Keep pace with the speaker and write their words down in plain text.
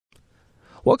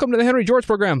Welcome to the Henry George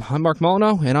Program. I'm Mark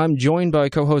Molyneux, and I'm joined by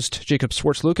co-host Jacob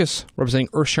Swartz-Lucas, representing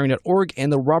EarthSharing.org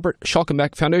and the Robert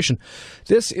Schalkenbach Foundation.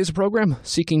 This is a program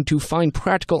seeking to find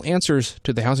practical answers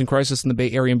to the housing crisis in the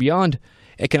Bay Area and beyond,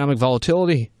 economic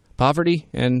volatility, poverty,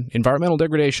 and environmental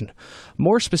degradation.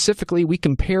 More specifically, we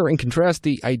compare and contrast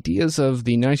the ideas of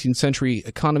the 19th century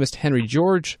economist Henry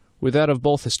George with that of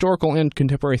both historical and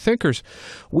contemporary thinkers.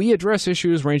 We address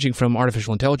issues ranging from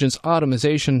artificial intelligence,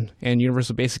 automation, and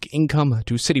universal basic income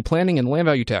to city planning and land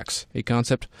value tax, a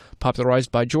concept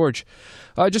popularized by George.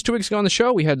 Just 2 weeks ago on the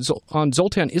show, we had on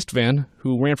Zoltan Istvan,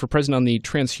 who ran for president on the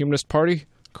Transhumanist Party,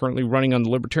 currently running on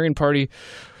the Libertarian Party,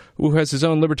 who has his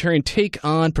own libertarian take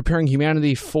on preparing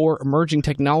humanity for emerging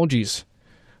technologies,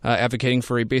 advocating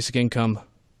for a basic income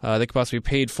that could possibly be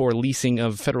paid for leasing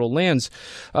of federal lands.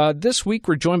 This week,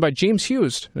 we're joined by James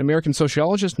Hughes, an American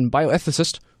sociologist and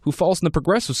bioethicist who falls on the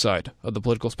progressive side of the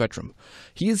political spectrum.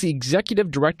 He is the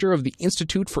executive director of the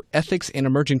Institute for Ethics and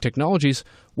Emerging Technologies,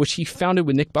 which he founded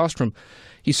with Nick Bostrom.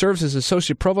 He serves as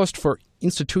Associate Provost for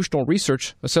Institutional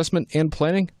Research, Assessment, and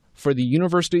Planning for the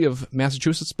University of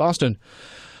Massachusetts, Boston.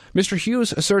 Mr.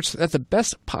 Hughes asserts that the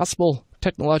best possible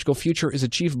technological future is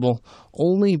achievable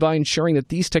only by ensuring that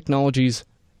these technologies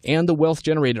and the wealth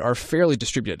generated are fairly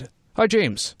distributed. Hi,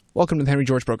 James. Welcome to the Henry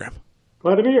George Program.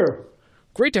 Glad to be here.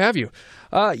 Great to have you.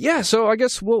 So I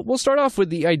guess we'll start off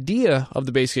with the idea of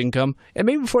the basic income, and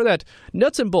maybe before that,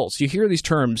 nuts and bolts. You hear these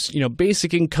terms,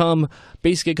 basic income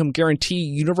guarantee,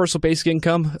 universal basic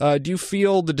income. Do you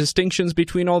feel the distinctions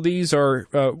between all these are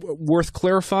worth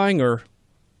clarifying, or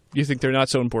do you think they're not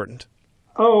so important?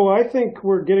 Oh, I think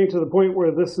we're getting to the point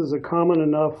where this is a common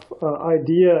enough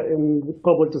idea in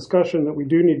public discussion that we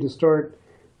do need to start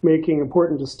making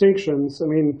important distinctions. I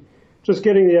mean, just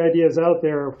getting the ideas out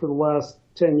there for the last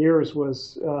 10 years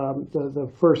was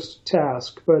the first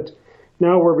task. But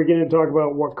now we're beginning to talk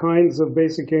about what kinds of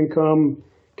basic income,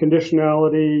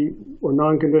 conditionality or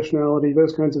non-conditionality,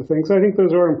 those kinds of things. I think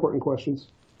those are important questions.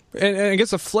 And I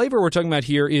guess the flavor we're talking about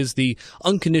here is the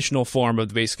unconditional form of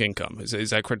the basic income. Is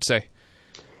that correct to say?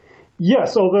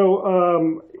 Yes,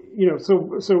 although,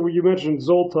 so you mentioned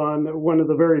Zoltan. One of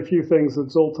the very few things that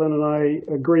Zoltan and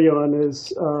I agree on is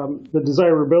the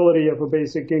desirability of a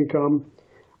basic income.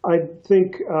 I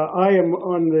think I am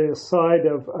on the side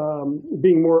of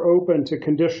being more open to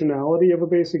conditionality of a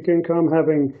basic income,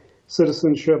 having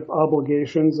citizenship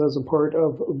obligations as a part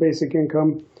of basic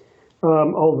income.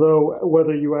 Although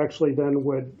whether you actually then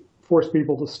would force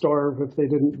people to starve if they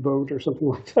didn't vote or something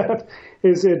like that,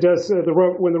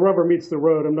 when the rubber meets the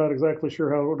road. I'm not exactly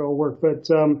sure how it would all work, but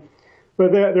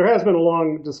there has been a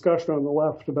long discussion on the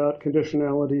left about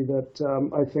conditionality that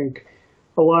I think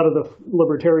a lot of the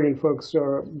libertarian folks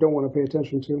don't want to pay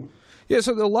attention to. Yeah,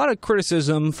 so a lot of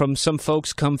criticism from some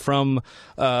folks come from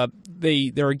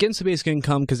they're against the basic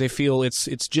income because they feel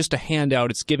it's just a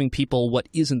handout. It's giving people what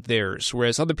isn't theirs.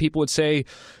 Whereas other people would say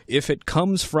if it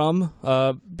comes from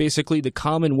basically the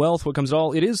commonwealth, what comes at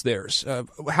all, it is theirs.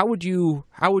 How would you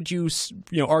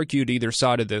argue to either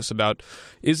side of this about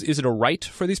is it a right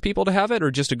for these people to have it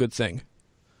or just a good thing?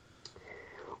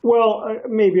 Well,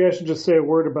 maybe I should just say a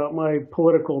word about my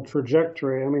political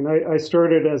trajectory. I mean, I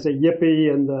started as a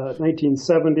yippie in the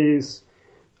 1970s,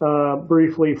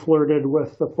 briefly flirted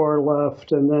with the far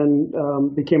left, and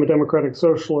then became a democratic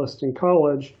socialist in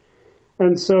college.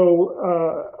 And so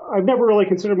I've never really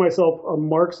considered myself a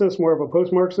Marxist, more of a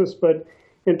post-Marxist, but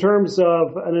in terms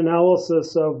of an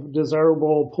analysis of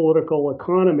desirable political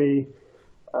economy,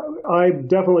 I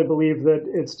definitely believe that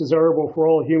it's desirable for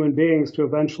all human beings to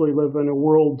eventually live in a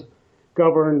world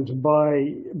governed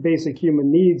by basic human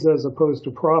needs as opposed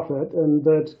to profit, and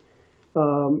that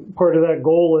part of that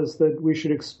goal is that we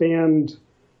should expand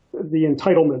the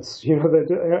entitlements,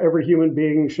 that every human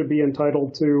being should be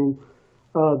entitled to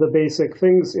the basic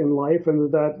things in life,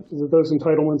 and that those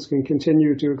entitlements can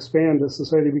continue to expand as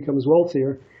society becomes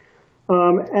wealthier.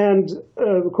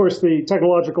 Of course, the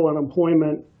technological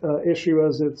unemployment issue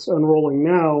as it's unrolling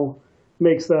now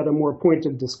makes that a more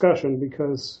pointed discussion,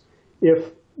 because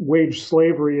if wage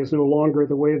slavery is no longer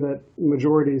the way that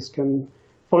majorities can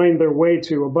find their way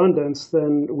to abundance,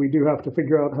 then we do have to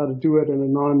figure out how to do it in a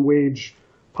non-wage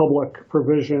public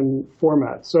provision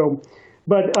format.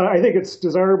 But I think it's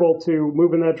desirable to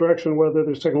move in that direction, whether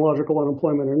there's technological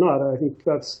unemployment or not. I think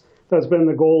that's been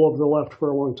the goal of the left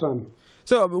for a long time.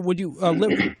 So would you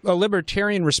a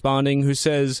libertarian responding who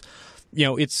says,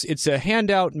 it's a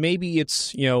handout, maybe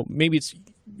it's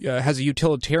has a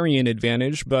utilitarian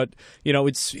advantage, but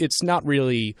it's not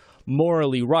really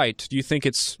morally right. Do you think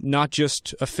it's not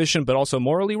just efficient but also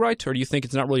morally right, or do you think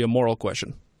it's not really a moral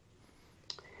question?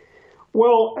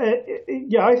 Well,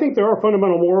 yeah, I think there are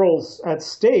fundamental morals at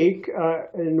stake,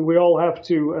 and we all have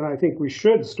to, and I think we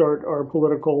should start our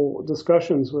political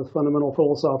discussions with fundamental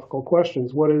philosophical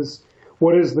questions. What is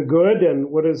the good, and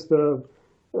what is the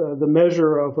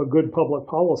measure of a good public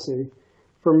policy?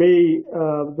 For me,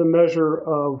 the measure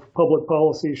of public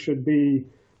policy should be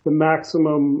the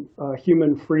maximum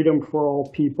human freedom for all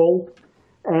people.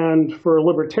 And for a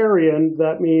libertarian,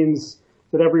 that means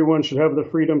that everyone should have the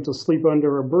freedom to sleep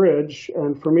under a bridge.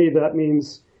 And for me, that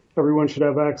means everyone should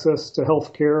have access to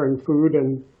health care and food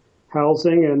and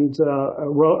housing and a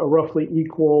roughly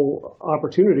equal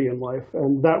opportunity in life.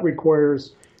 And that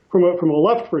requires, from a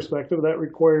left perspective, that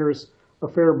requires a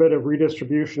fair bit of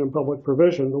redistribution and public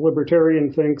provision. The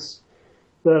libertarian thinks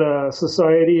that a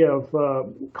society of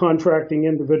contracting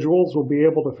individuals will be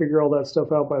able to figure all that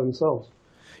stuff out by themselves.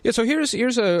 Yeah, so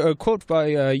here's a quote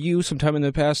by you sometime in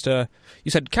the past. You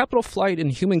said, "Capital flight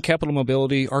and human capital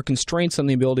mobility are constraints on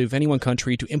the ability of any one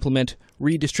country to implement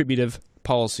redistributive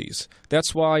policies.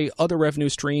 That's why other revenue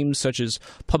streams, such as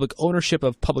public ownership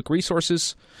of public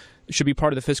resources, should be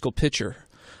part of the fiscal picture."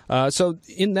 So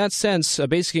in that sense, a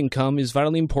basic income is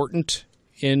vitally important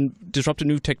in disruptive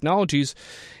new technologies.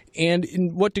 And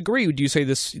in what degree would you say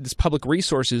this public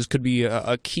resources could be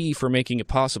a key for making it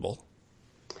possible?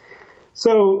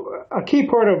 So a key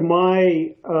part of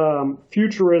my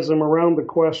futurism around the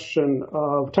question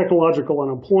of technological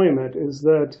unemployment is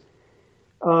that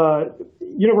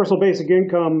universal basic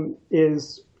income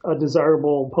is a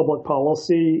desirable public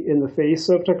policy in the face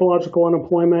of technological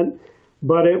unemployment,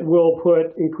 but it will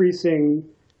put increasing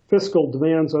fiscal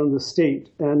demands on the state.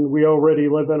 And we already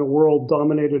live in a world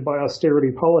dominated by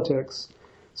austerity politics.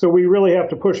 So we really have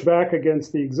to push back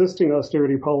against the existing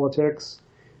austerity politics,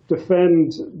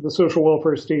 defend the social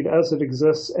welfare state as it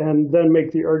exists, and then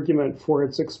make the argument for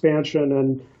its expansion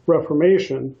and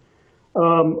reformation.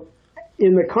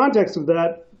 In the context of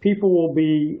that, people will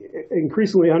be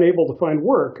increasingly unable to find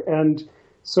work. And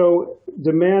so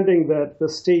demanding that the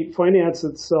state finance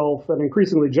itself, an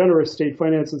increasingly generous state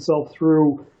finance itself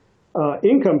through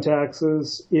income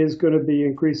taxes, is going to be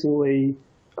increasingly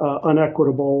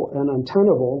unequitable and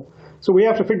untenable. So we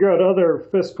have to figure out other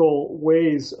fiscal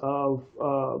ways of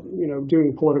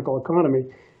doing political economy.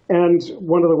 And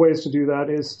one of the ways to do that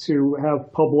is to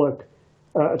have public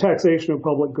taxation of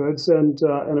public goods and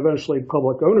eventually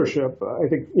public ownership. I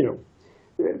think,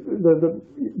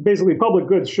 basically public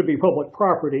goods should be public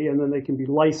property, and then they can be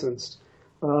licensed.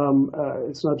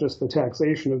 It's not just the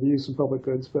taxation of the use of public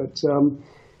goods, but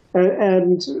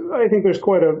and I think there's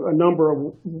quite a number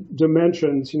of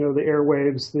dimensions, the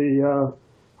airwaves, the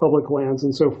public lands,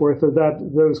 and so forth,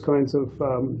 that those kinds of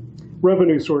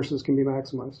revenue sources can be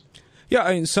maximized. Yeah,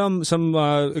 I mean, some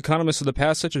economists of the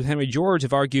past, such as Henry George,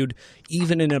 have argued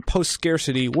even in a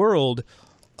post-scarcity world,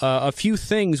 a few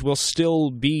things will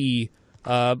still be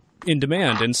in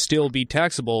demand and still be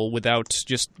taxable without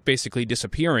just basically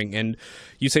disappearing. And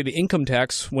you say the income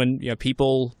tax, when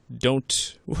people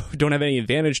don't have any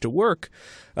advantage to work,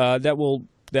 that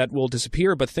will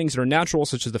disappear. But things that are natural,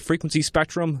 such as the frequency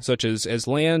spectrum, such as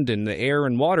land and the air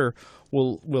and water,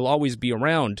 will always be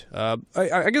around.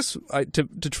 I guess to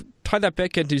tie that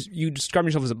back into, you describe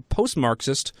yourself as a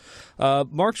post-Marxist.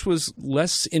 Marx was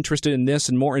less interested in this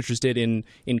and more interested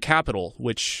in capital,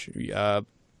 which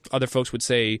other folks would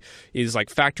say is like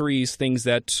factories, things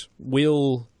that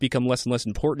will become less and less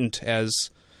important as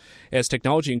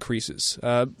technology increases.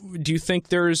 Do you think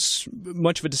there's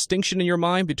much of a distinction in your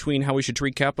mind between how we should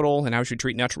treat capital and how we should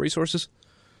treat natural resources?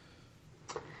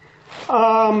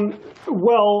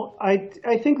 Well,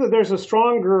 I think that there's a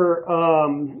stronger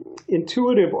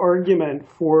intuitive argument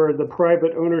for the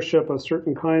private ownership of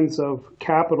certain kinds of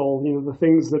capital, the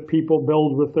things that people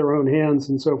build with their own hands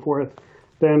and so forth,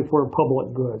 than for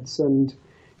public goods. And,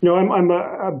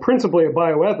 I'm principally a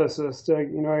bioethicist.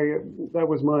 That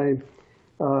was my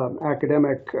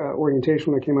academic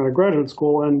orientation when I came out of graduate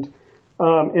school. And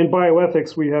in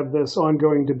bioethics, we have this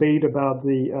ongoing debate about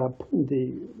the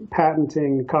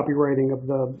patenting, copywriting of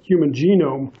the human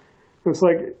genome. It's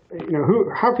like,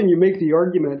 how can you make the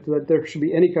argument that there should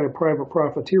be any kind of private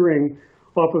profiteering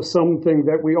off of something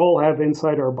that we all have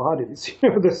inside our bodies?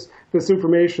 This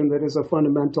information that is a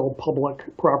fundamental public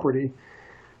property.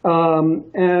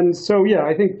 And so, yeah,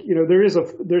 I think there's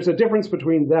a difference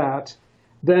between that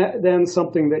than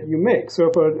something that you make. So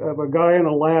if a guy in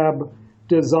a lab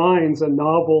designs a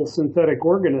novel synthetic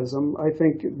organism, I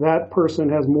think that person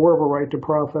has more of a right to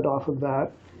profit off of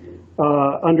that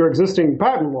under existing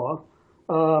patent law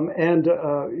and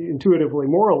intuitively,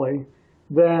 morally,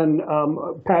 than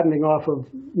patenting off of,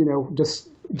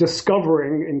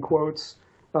 discovering, in quotes,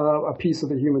 a piece of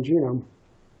the human genome.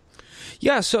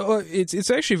 Yeah, so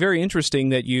it's actually very interesting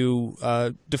that you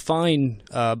define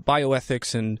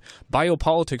bioethics and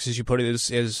biopolitics, as you put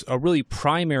it, as a really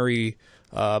primary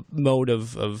mode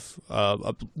of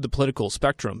the political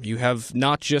spectrum. You have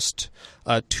not just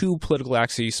two political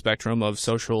axes spectrum of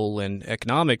social and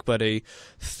economic, but a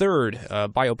third,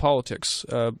 biopolitics.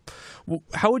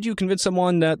 How would you convince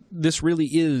someone that this really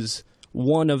is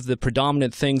one of the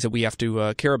predominant things that we have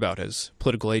to care about as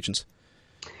political agents?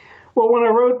 Well, when I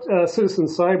wrote Citizen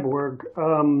Cyborg,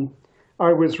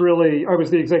 I was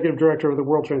the executive director of the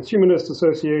World Transhumanist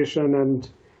Association and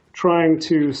trying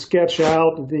to sketch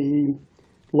out the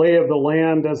lay of the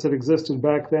land as it existed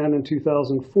back then in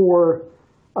 2004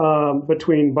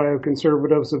 between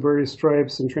bioconservatives of various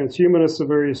stripes and transhumanists of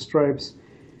various stripes.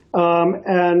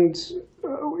 And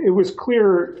it was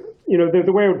clear,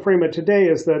 the way I would frame it today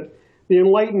is that the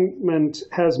Enlightenment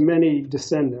has many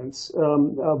descendants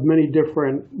of many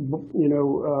different,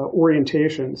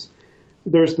 orientations.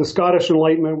 There's the Scottish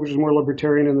Enlightenment, which is more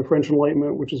libertarian, and the French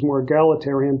Enlightenment, which is more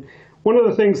egalitarian. One of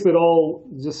the things that all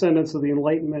descendants of the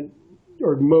Enlightenment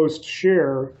or most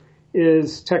share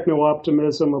is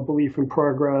techno-optimism, a belief in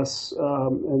progress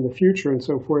and the future and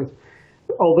so forth.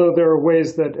 Although there are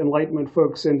ways that Enlightenment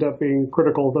folks end up being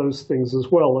critical of those things as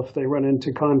well if they run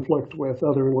into conflict with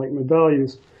other Enlightenment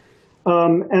values.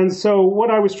 And so what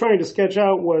I was trying to sketch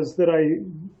out was that I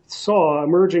saw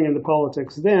emerging in the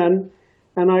politics then,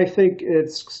 and I think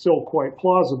it's still quite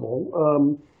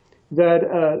plausible,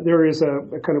 that there is a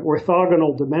kind of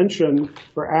orthogonal dimension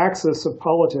or axis of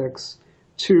politics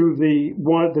to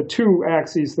the two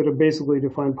axes that have basically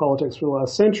defined politics for the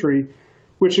last century,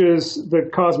 which is the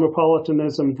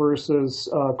cosmopolitanism versus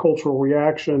cultural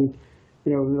reaction,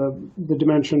 the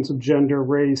dimensions of gender,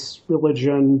 race,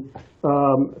 religion,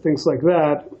 things like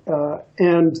that,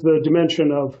 and the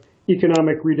dimension of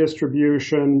economic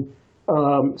redistribution,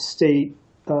 state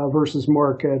versus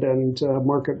market, and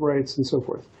market rights, and so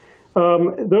forth.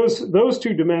 Those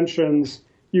two dimensions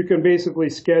you can basically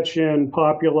sketch in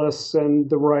populists and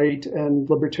the right and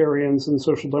libertarians and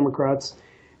social democrats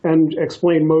and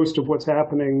explain most of what's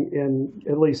happening in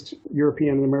at least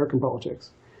European and American politics.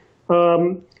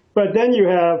 But then you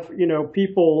have,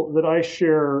 people that I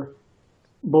share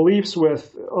beliefs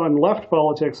with on left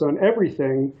politics on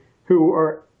everything who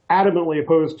are adamantly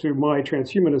opposed to my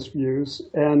transhumanist views,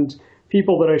 and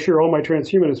people that I share all my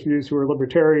transhumanist views who are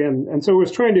libertarian. And so I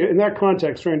was in that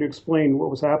context, trying to explain what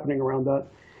was happening around that.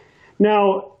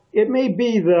 Now, it may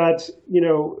be that,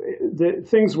 that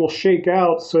things will shake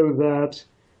out so that,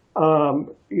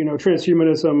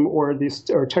 transhumanism or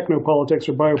technopolitics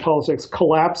or biopolitics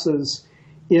collapses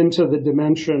into the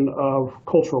dimension of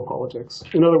cultural politics.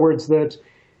 In other words, that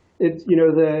one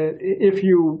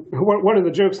of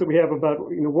the jokes that we have about,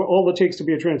 all it takes to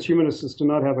be a transhumanist is to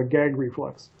not have a gag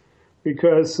reflex.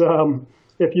 Because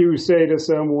if you say to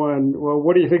someone, well,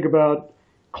 what do you think about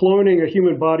cloning a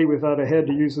human body without a head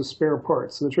to use as spare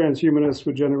parts? The transhumanist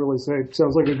would generally say,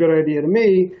 sounds like a good idea to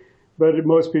me, but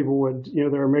most people would,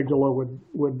 their amygdala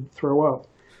would throw up.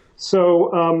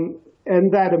 So,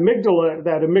 and that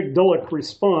amygdalic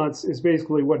response is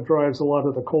basically what drives a lot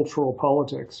of the cultural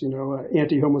politics,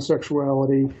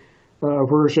 anti-homosexuality,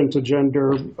 aversion to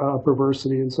gender,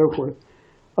 perversity, and so forth.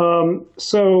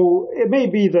 So it may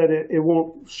be that it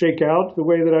won't shake out the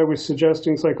way that I was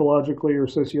suggesting psychologically or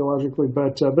sociologically,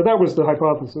 but that was the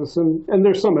hypothesis, and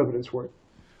there's some evidence for it.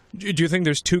 Do you think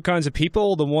there's two kinds of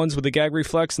people, the ones with the gag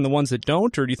reflex and the ones that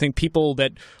don't? Or do you think people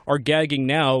that are gagging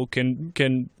now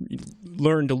can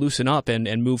learn to loosen up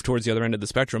and move towards the other end of the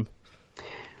spectrum?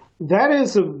 That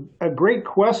is a great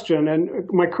question. And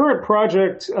my current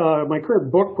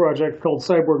book project called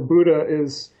Cyborg Buddha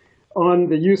is on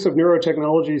the use of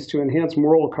neurotechnologies to enhance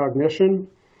moral cognition.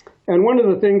 And one of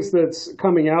the things that's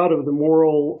coming out of the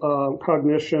moral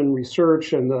cognition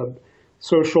research and the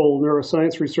social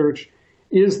neuroscience research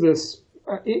is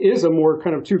a more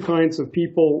kind of two kinds of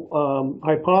people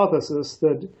hypothesis,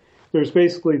 that there's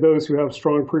basically those who have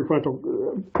strong prefrontal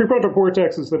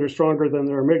cortexes that are stronger than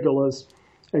their amygdalas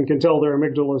and can tell their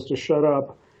amygdalas to shut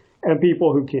up, and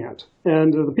people who can't.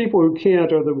 And the people who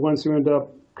can't are the ones who end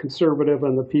up conservative,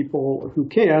 and the people who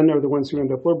can are the ones who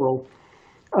end up liberal.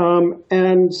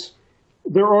 And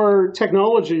there are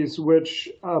technologies which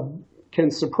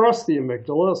can suppress the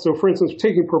amygdala. So for instance,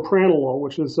 taking propranolol,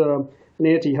 which is an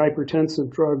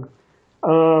antihypertensive drug,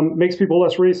 makes people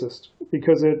less racist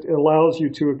because it allows you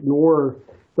to ignore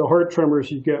the heart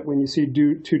tremors you get when you see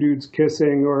two dudes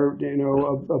kissing, or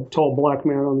a tall black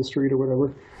man on the street or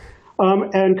whatever.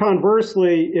 And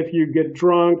conversely, if you get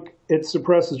drunk it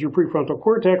suppresses your prefrontal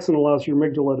cortex and allows your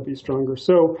amygdala to be stronger.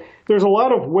 So there's a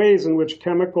lot of ways in which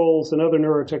chemicals and other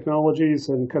neurotechnologies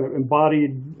and kind of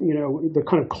embodied, the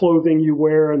kind of clothing you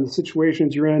wear and the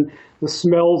situations you're in, the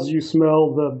smells you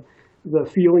smell, the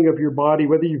feeling of your body,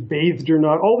 whether you bathed or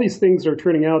not, all these things are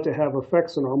turning out to have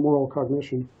effects on our moral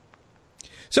cognition.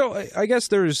 So I guess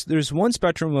there's one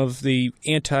spectrum of the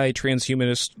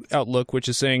anti-transhumanist outlook, which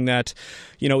is saying that,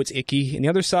 it's icky. And the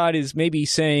other side is maybe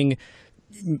saying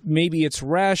maybe it's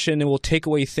rash and it will take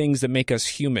away things that make us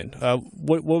human.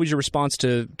 What was your response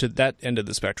to that end of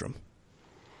the spectrum?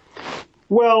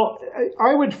 Well,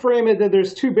 I would frame it that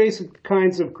there's two basic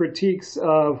kinds of critiques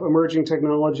of emerging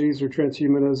technologies or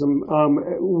transhumanism.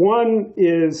 One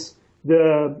is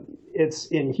it's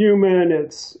inhuman,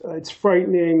 it's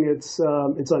frightening, it's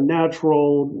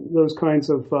unnatural, those kinds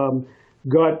of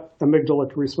gut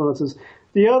amygdalic responses.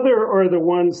 The other are the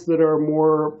ones that are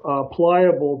more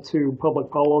pliable to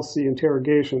public policy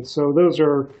interrogation. So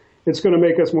it's going to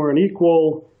make us more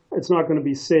unequal, it's not going to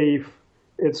be safe,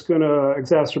 it's going to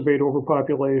exacerbate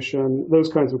overpopulation, those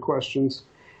kinds of questions.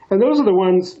 And those are the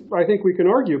ones I think we can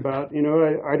argue about.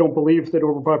 I don't believe that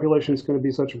overpopulation is going to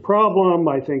be such a problem.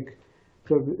 I think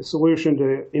the solution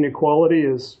to inequality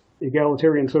is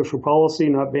egalitarian social policy,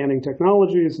 not banning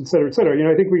technologies, et cetera, et cetera.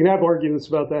 I think we can have arguments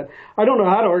about that. I don't know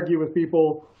how to argue with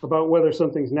people about whether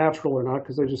something's natural or not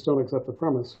because I just don't accept the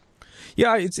premise.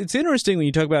 Yeah, it's interesting when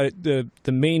you talk about it,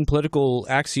 the main political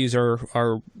axes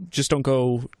are just don't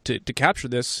go to capture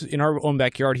this. In our own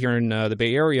backyard here in the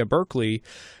Bay Area, Berkeley,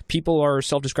 people are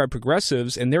self-described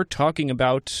progressives, and they're talking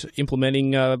about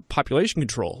implementing population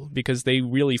control because they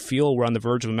really feel we're on the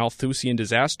verge of a Malthusian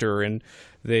disaster, and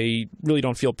they really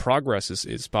don't feel progress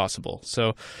is possible.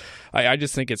 So I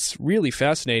just think it's really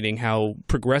fascinating how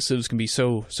progressives can be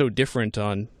so different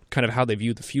on kind of how they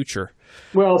view the future.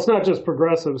 Well, it's not just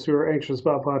progressives who are anxious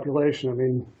about population. I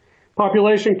mean,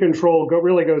 population control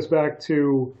really goes back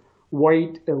to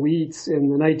white elites in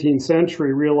the 19th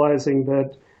century realizing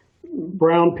that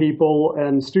brown people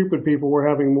and stupid people were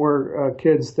having more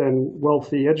kids than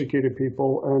wealthy, educated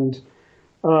people, and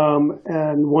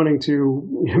wanting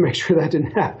to make sure that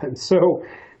didn't happen. So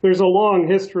there's a long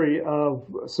history of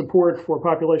support for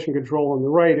population control on the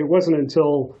right. It wasn't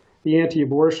until the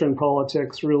anti-abortion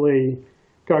politics really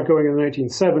got going in the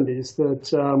 1970s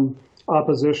that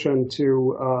opposition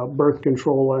to birth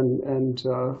control and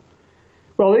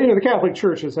the Catholic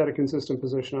Church has had a consistent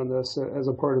position on this as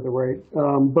a part of the right.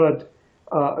 But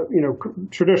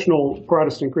traditional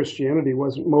Protestant Christianity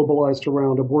wasn't mobilized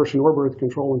around abortion or birth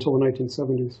control until the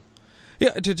 1970s.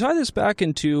 Yeah, to tie this back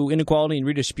into inequality and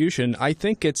redistribution, I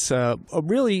think it's a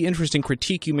really interesting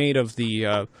critique you made of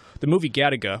the movie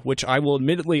Gattaca, which I will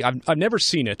admittedly, I've never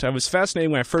seen it. I was fascinated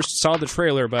when I first saw the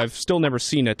trailer, but I've still never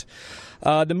seen it.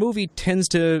 The movie tends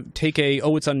to take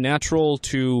it's unnatural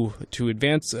to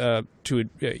advance, to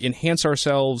enhance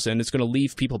ourselves, and it's going to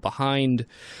leave people behind.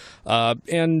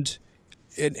 And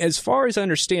as far as I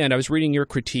understand, I was reading your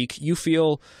critique, you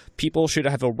feel people should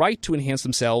have a right to enhance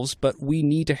themselves, but we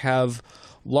need to have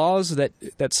laws that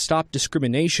stop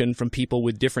discrimination from people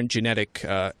with different genetic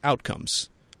outcomes.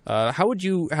 How would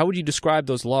you describe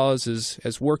those laws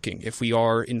as working if we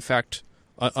are, in fact,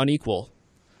 unequal?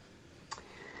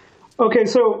 Okay,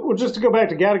 so just to go back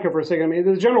to Gattaca for a second, I mean,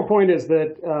 the general point is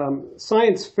that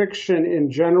science fiction in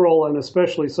general, and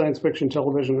especially science fiction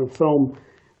television and film,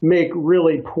 make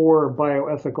really poor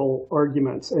bioethical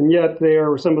arguments, and yet they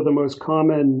are some of the most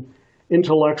common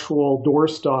intellectual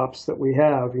doorstops that we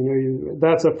have.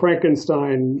 That's a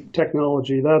Frankenstein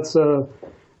technology, that's a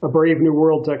Brave New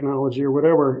World technology, or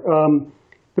whatever.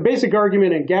 The basic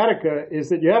argument in Gattaca is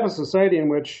that you have a society in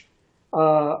which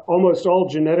almost all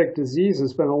genetic disease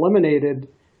has been eliminated.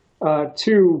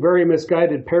 Two very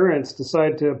misguided parents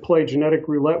decide to play genetic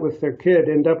roulette with their kid,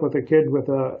 end up with a kid with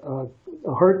a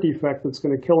heart defect that's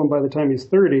going to kill him by the time he's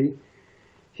 30.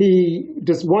 He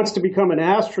just wants to become an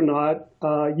astronaut,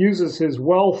 uses his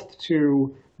wealth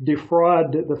to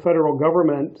defraud the federal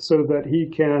government so that he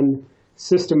can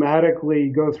systematically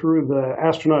go through the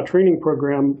astronaut training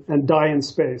program and die in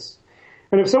space.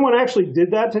 And if someone actually did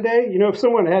that today, if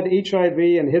someone had HIV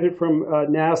and hid it from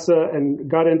NASA and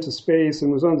got into space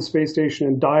and was on the space station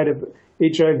and died of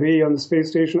HIV on the space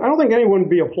station, I don't think anyone would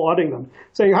be applauding them,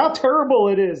 saying how terrible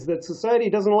it is that society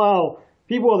doesn't allow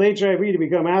people with HIV to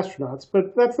become astronauts.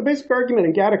 But that's the basic argument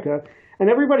in Gattaca, and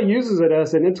everybody uses it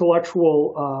as an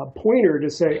intellectual pointer to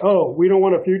say, oh, we don't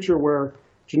want a future where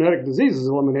genetic disease is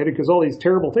eliminated because all these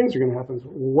terrible things are going to happen.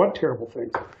 What terrible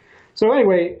things? So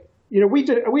anyway,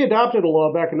 we adopted a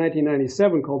law back in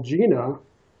 1997 called GINA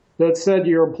that said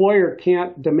your employer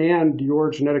can't demand your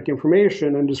genetic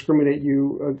information and discriminate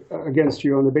against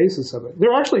you on the basis of it.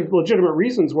 There are actually legitimate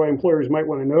reasons why employers might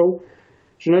want to know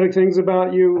genetic things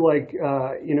about you, like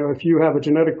if you have a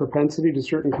genetic propensity to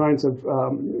certain kinds of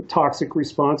toxic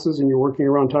responses and you're working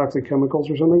around toxic chemicals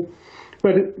or something.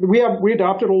 But we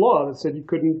adopted a law that said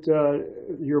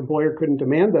your employer couldn't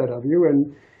demand that of you,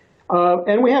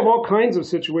 and we have all kinds of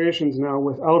situations now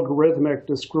with algorithmic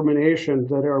discrimination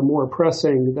that are more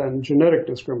pressing than genetic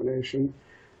discrimination.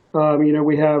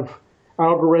 We have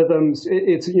algorithms.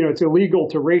 It's illegal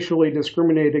to racially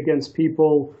discriminate against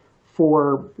people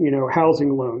for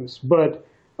housing loans, but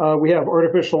we have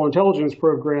artificial intelligence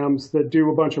programs that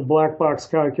do a bunch of black box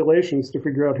calculations to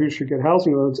figure out who should get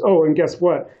housing loans. Oh, and guess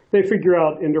what? They figure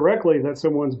out indirectly that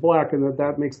someone's black and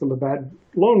that makes them a bad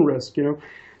loan risk.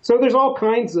 So there's all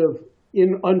kinds of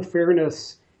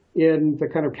unfairness in the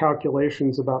kind of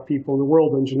calculations about people in the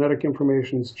world, and genetic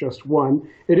information is just one.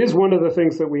 It is one of the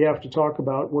things that we have to talk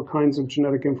about, what kinds of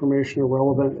genetic information are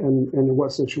relevant and in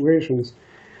what situations.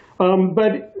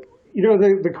 But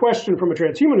the question from a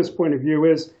transhumanist point of view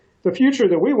is the future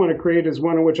that we want to create is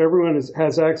one in which everyone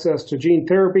has access to gene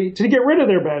therapy to get rid of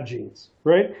their bad genes,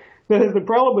 right? The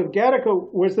problem with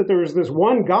Gattaca was that there was this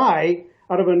one guy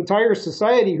out of an entire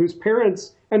society whose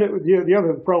parents, and the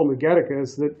other problem with Gattaca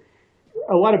is that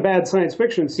a lot of bad science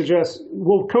fiction suggests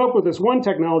we'll come up with this one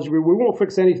technology, but we won't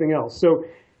fix anything else. So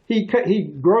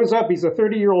he grows up, he's a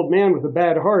 30-year-old man with a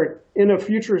bad heart in a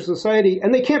future society,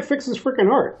 and they can't fix his freaking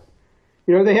heart.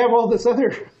 They have all this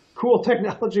other cool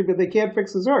technology, but they can't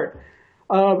fix his heart.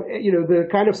 The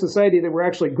kind of society that we're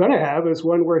actually going to have is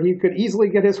one where he could easily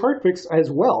get his heart fixed as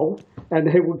well, and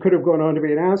he could have gone on to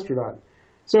be an astronaut.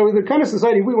 So the kind of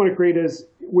society we want to create is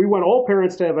we want all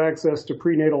parents to have access to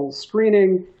prenatal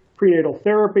screening, prenatal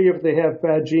therapy if they have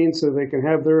bad genes so they can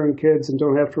have their own kids and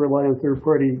don't have to rely on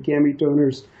third-party gamete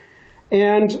donors,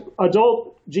 and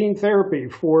adult gene therapy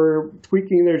for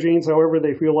tweaking their genes however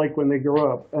they feel like when they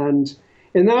grow up. And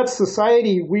in that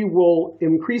society, we will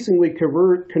increasingly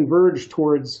converge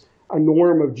towards a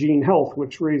norm of gene health,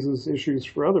 which raises issues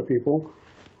for other people.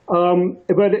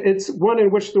 But it's one in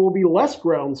which there will be less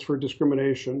grounds for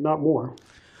discrimination, not more.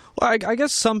 Well, I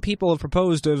guess some people have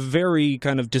proposed a very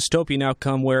kind of dystopian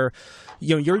outcome where,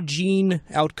 your gene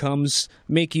outcomes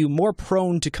make you more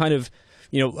prone to kind of,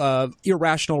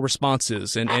 irrational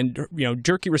responses and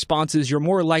jerky responses. You're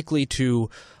more likely to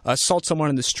assault someone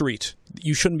in the street.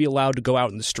 You shouldn't be allowed to go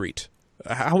out in the street.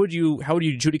 How would you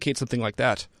adjudicate something like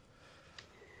that?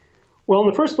 Well, in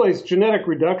the first place, genetic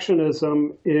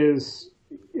reductionism is,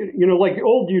 like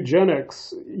old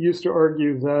eugenics used to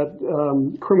argue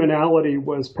that criminality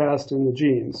was passed in the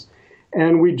genes.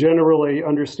 And we generally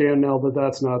understand now that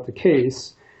that's not the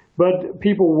case. But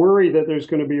people worry that there's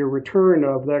going to be a return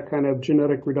of that kind of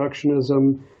genetic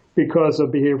reductionism because of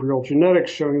behavioral genetics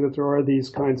showing that there are these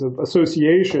kinds of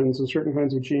associations of certain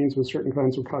kinds of genes with certain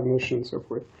kinds of cognition and so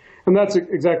forth. And that's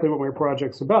exactly what my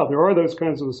project's about. There are those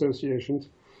kinds of associations.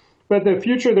 But the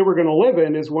future that we're going to live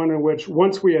in is one in which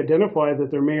once we identify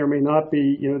that there may or may not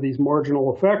be, these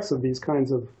marginal effects of these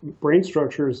kinds of brain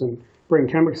structures and brain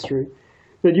chemistry,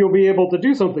 that you'll be able to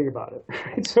do something about it,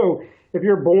 right? So if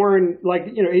you're born like,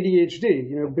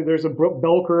 ADHD, there's a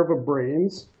bell curve of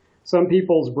brains. Some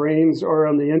people's brains are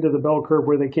on the end of the bell curve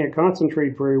where they can't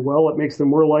concentrate very well. It makes them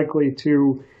more likely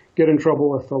to get in trouble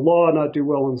with the law, not do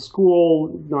well in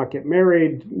school, not get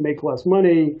married, make less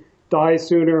money, die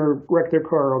sooner, wreck their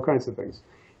car, all kinds of things.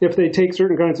 If they take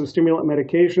certain kinds of stimulant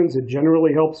medications, it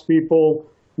generally helps people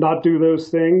not do those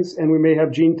things. And we may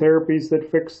have gene therapies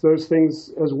that fix those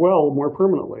things as well more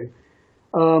permanently.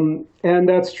 And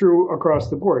that's true across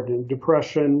the board.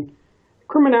 Depression,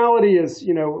 criminality is,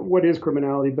 what is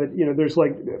criminality? But, there's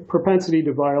like propensity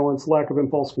to violence, lack of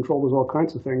impulse control, there's all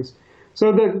kinds of things.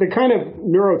 So the kind of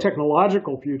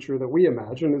neurotechnological future that we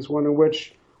imagine is one in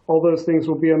which all those things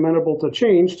will be amenable to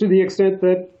change to the extent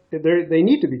that they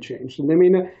need to be changed.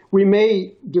 And we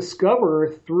may discover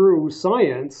through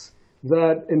science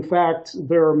that, in fact,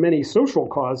 there are many social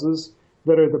causes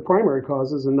that are the primary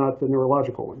causes and not the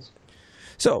neurological ones.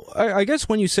 So I guess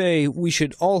when you say we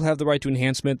should all have the right to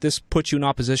enhancement, this puts you in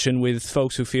opposition with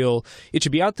folks who feel it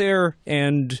should be out there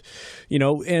and,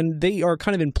 and they are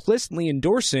kind of implicitly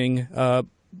endorsing a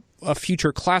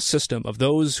future class system of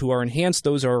those who are enhanced,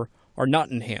 those are not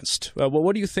enhanced. Well,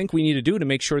 what do you think we need to do to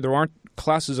make sure there aren't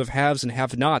classes of haves and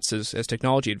have-nots as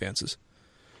technology advances?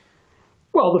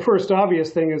 Well, the first obvious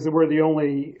thing is that we're the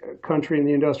only country in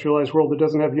the industrialized world that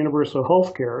doesn't have universal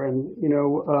health care.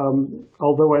 And,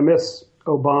 although I miss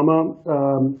Obama,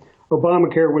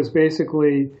 Obamacare was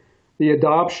basically the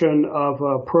adoption of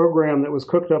a program that was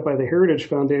cooked up by the Heritage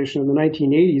Foundation in the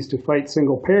 1980s to fight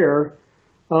single payer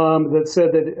that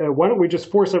said that why don't we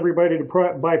just force everybody to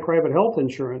buy private health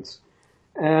insurance?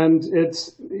 And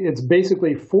it's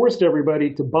basically forced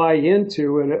everybody to buy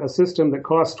into a system that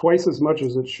costs twice as much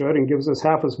as it should and gives us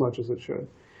half as much as it should.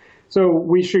 So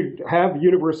we should have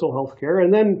universal health care,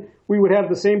 and then we would have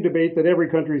the same debate that every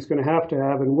country is going to have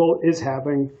and is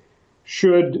having.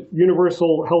 Should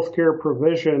universal health care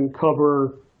provision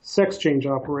cover sex change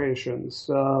operations?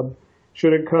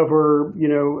 Should it cover,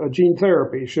 gene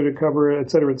therapy? Should it cover, et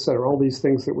cetera, all these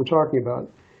things that we're talking about?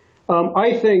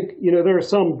 I think, there are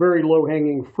some very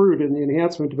low-hanging fruit in the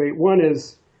enhancement debate. One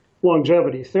is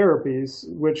longevity therapies,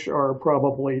 which are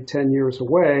probably 10 years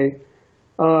away.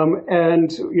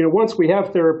 Once we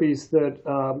have therapies that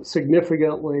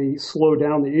significantly slow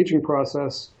down the aging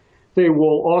process, they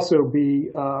will also be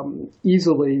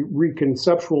easily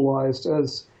reconceptualized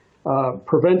as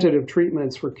preventative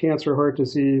treatments for cancer, heart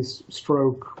disease,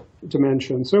 stroke,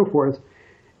 dementia, and so forth,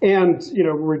 and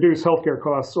reduce healthcare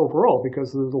costs overall,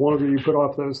 because the longer you put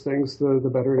off those things, the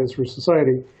better it is for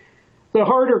society. The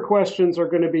harder questions are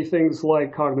going to be things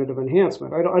like cognitive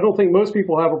enhancement. I don't think most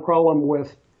people have a problem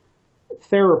with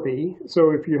therapy.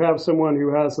 So if you have someone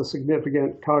who has a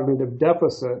significant cognitive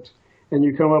deficit and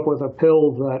you come up with a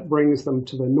pill that brings them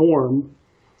to the norm,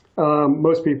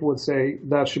 most people would say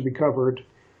that should be covered.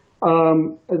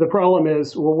 The problem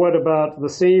is, well, what about the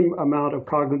same amount of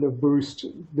cognitive boost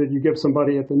that you give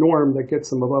somebody at the norm that gets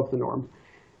them above the norm?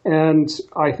 And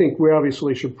I think we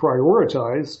obviously should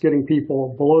prioritize getting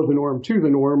people below the norm to the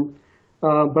norm.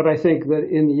 But I think that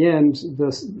in the end,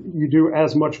 you do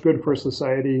as much good for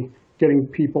society getting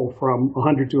people from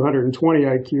 100 to 120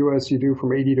 IQ as you do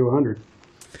from 80 to 100.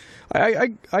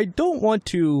 I don't want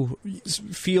to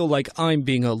feel like I'm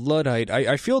being a Luddite.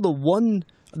 I feel the one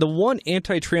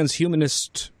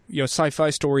anti-transhumanist sci-fi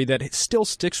story that still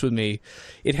sticks with me.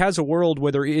 It has a world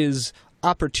where there is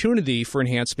opportunity for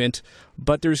enhancement,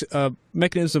 but there's a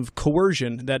mechanism of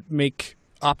coercion that make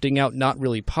opting out not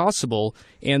really possible,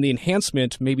 and the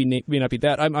enhancement may not be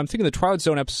that. I'm thinking the Twilight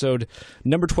Zone episode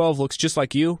number 12 looks just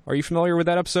like you. Are you familiar with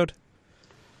that episode?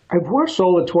 I've watched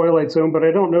all the Twilight Zone, but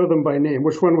I don't know them by name.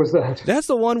 Which one was that? That's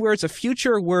the one where it's a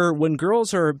future where when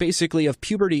girls are basically of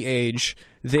puberty age,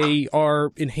 they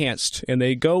are enhanced, and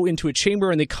they go into a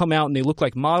chamber and they come out and they look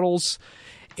like models.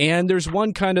 And there's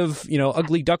one kind of,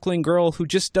 ugly duckling girl who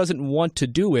just doesn't want to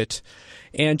do it.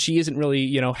 And she isn't really,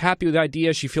 happy with the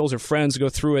idea. She feels her friends go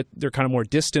through it. They're kind of more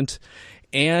distant.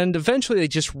 And eventually they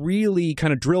just really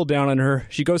kind of drill down on her.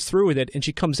 She goes through with it and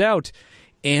she comes out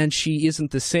and she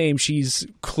isn't the same. She's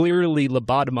clearly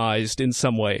lobotomized in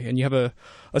some way. And you have a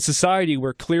society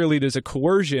where clearly there's a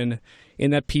coercion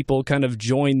in that people kind of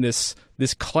join this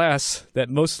class that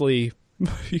mostly...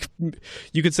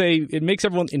 you could say it makes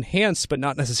everyone enhanced, but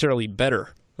not necessarily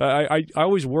better. I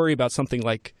always worry about something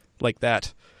like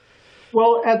that.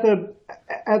 Well, at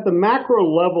the macro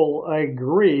level, I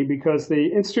agree, because the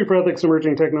Institute for Ethics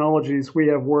Emerging Technologies, we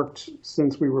have worked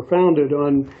since we were founded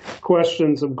on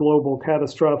questions of global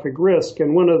catastrophic risk.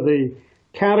 And one of the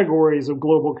categories of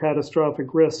global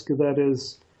catastrophic risk that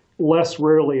is less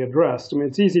rarely addressed. I mean,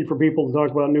 it's easy for people to talk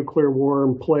about nuclear war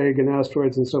and plague and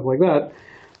asteroids and stuff like that.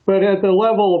 But at the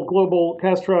level of global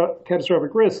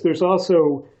catastrophic risk, there's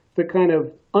also the kind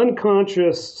of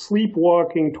unconscious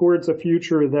sleepwalking towards a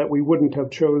future that we wouldn't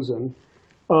have chosen,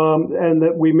 and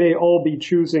that we may all be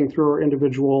choosing through our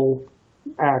individual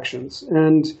actions.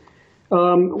 And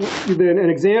then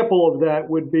an example of that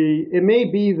would be, it may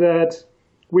be that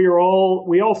we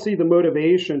all see the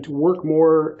motivation to work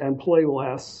more and play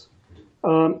less,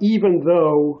 even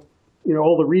though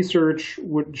all the research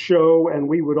would show, and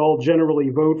we would all generally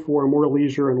vote for more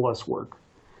leisure and less work.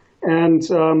 And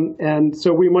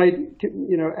so we might,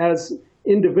 as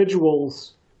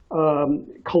individuals,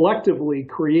 collectively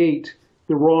create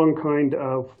the wrong kind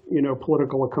of,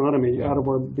 political economy out of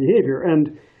our behavior.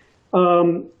 And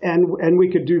we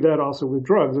could do that also with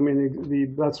drugs. I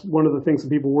mean, that's one of the things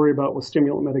that people worry about with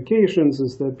stimulant medications,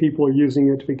 is that people are using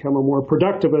it to become a more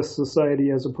productivist society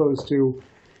as opposed to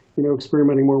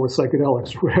experimenting more with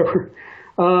psychedelics or whatever.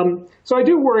 So I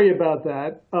do worry about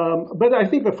that. But I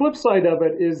think the flip side of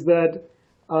it is that,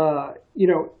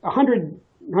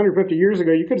 150 years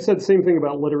ago, you could have said the same thing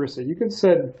about literacy. You could have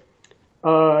said,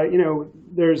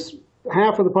 there's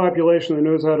half of the population that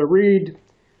knows how to read.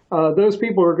 Those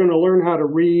people are going to learn how to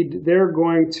read. They're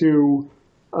going to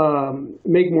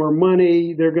make more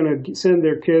money. They're going to send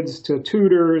their kids to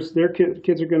tutors. Their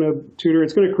kids are going to tutor.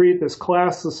 It's going to create this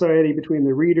class society between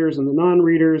the readers and the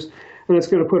non-readers. and it's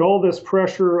going to put all this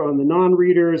pressure on the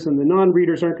non-readers, and the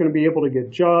non-readers aren't going to be able to get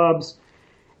jobs.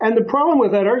 And the problem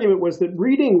with that argument was that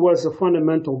reading was a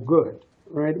fundamental good,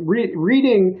 right?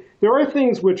 Reading, there are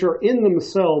things which are in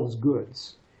themselves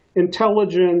goods.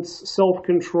 Intelligence,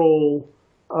 self-control,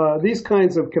 these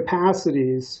kinds of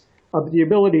capacities, the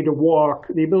ability to walk,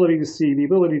 the ability to see, the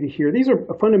ability to hear, these are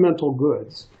fundamental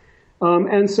goods.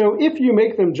 And so if you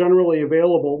make them generally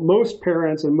available, most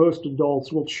parents and most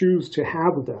adults will choose to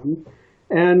have them.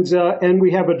 And we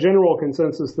have a general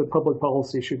consensus that public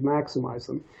policy should maximize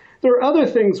them. There are other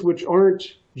things which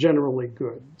aren't generally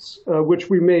goods,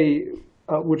 which we may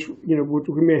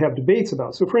have debates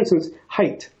about. So for instance,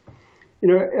 height.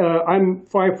 I'm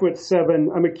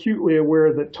 5'7". I'm acutely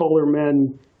aware that taller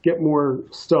men get more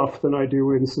stuff than I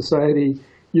do in society.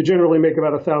 You generally make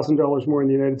about $1,000 more in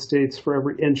the United States for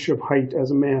every inch of height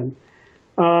as a man.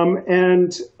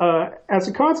 As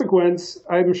a consequence,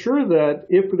 I'm sure that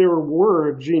if there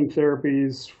were gene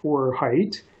therapies for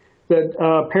height, that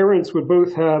parents would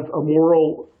both have a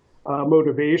moral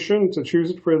motivation to choose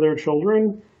it for their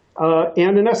children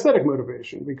and an aesthetic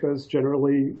motivation, because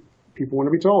generally people want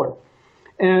to be taller.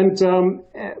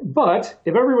 But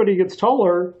if everybody gets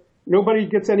taller, nobody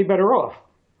gets any better off,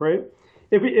 right?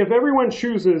 If everyone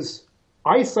chooses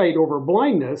eyesight over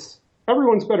blindness,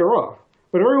 everyone's better off.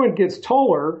 But if everyone gets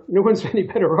taller, no one's any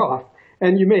better off.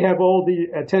 And you may have all the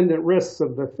attendant risks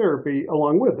of the therapy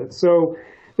along with it. So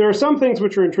there are some things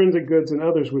which are intrinsic goods and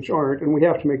others which aren't, and we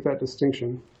have to make that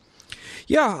distinction.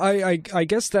 Yeah, I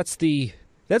guess that's the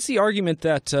argument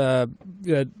that a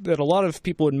lot of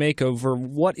people would make over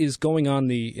what is going on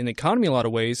in the economy. In a lot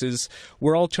of ways, is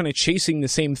we're all kind of chasing the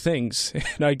same things.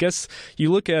 And I guess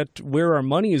you look at where our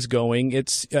money is going;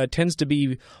 it tends to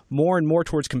be more and more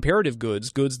towards comparative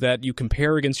goods that you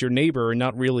compare against your neighbor, and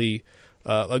not really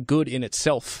a good in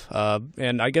itself.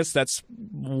 And I guess that's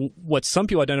what some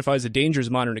people identify as the dangers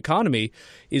of modern economy,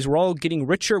 is we're all getting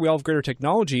richer, we all have greater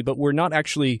technology, but we're not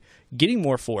actually getting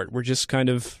more for it. We're just kind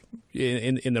of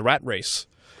in the rat race.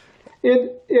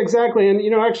 Exactly. And,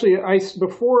 actually,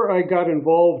 before I got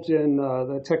involved in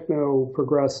the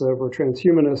techno-progressive or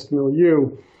transhumanist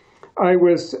milieu, I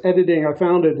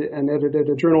founded and edited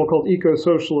a journal called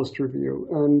Eco-Socialist Review.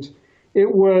 And it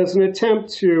was an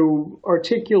attempt to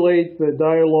articulate the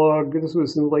dialogue, this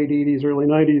was in the late 80s, early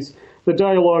 90s, the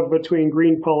dialogue between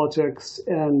green politics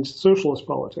and socialist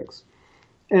politics.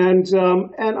 And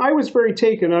I was very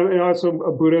taken. I'm also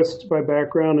a Buddhist by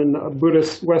background, and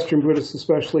Western Buddhists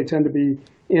especially tend to be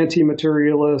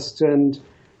anti-materialist and,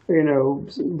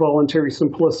 voluntary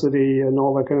simplicity and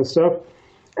all that kind of stuff.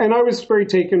 And I was very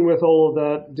taken with all of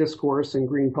that discourse in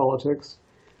green politics.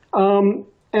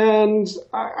 And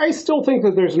I still think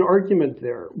that there's an argument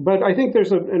there, but I think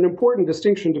there's an important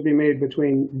distinction to be made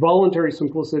between voluntary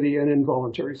simplicity and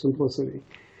involuntary simplicity.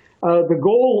 The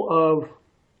goal of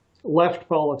left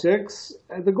politics,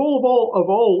 the goal of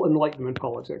all Enlightenment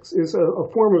politics, is a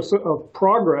form of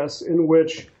progress in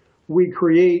which we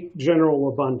create general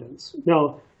abundance.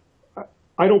 Now,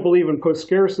 I don't believe in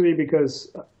post-scarcity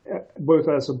because, both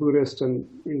as a Buddhist and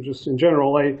just in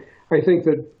general, I think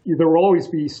that there will always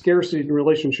be scarcity in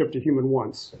relationship to human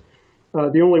wants.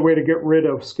 The only way to get rid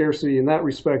of scarcity in that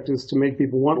respect is to make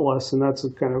people want less, and that's a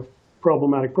kind of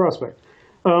problematic prospect.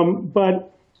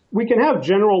 But we can have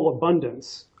general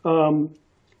abundance. And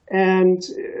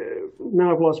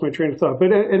now I've lost my train of thought.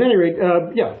 But at any rate,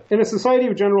 in a society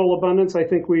of general abundance, I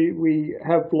think we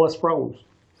have less problems.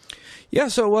 Yeah,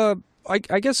 so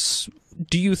I guess,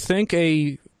 do you think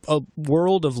a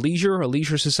world of leisure, a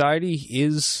leisure society,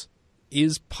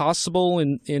 is possible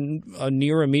in a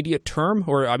near immediate term,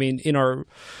 or in our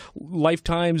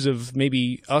lifetimes of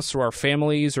maybe us or our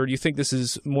families, or do you think this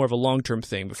is more of a long-term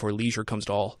thing before leisure comes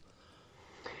to all?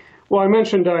 Well, I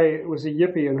mentioned I was a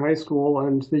yippie in high school,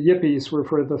 and the yippies were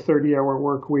for the 30-hour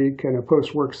work week and a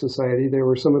post-work society. They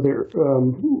were some of their,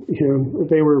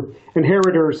 they were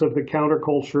inheritors of the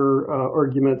counterculture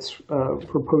arguments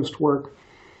for post-work.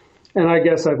 And I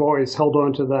guess I've always held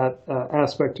on to that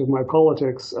aspect of my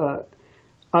politics.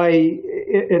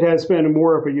 It has been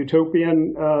more of a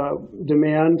utopian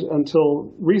demand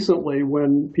until recently,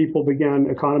 when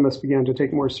economists began to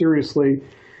take more seriously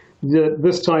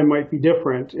this time might be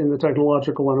different in the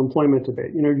technological unemployment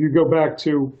debate. You go back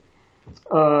to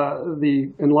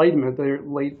the Enlightenment, the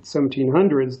late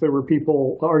 1700s, there were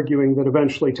people arguing that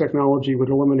eventually technology would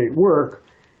eliminate work.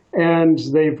 And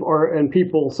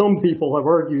some people have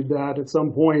argued that at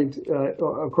some point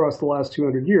across the last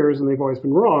 200 years, and they've always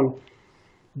been wrong.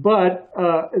 But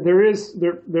there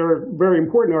are very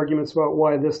important arguments about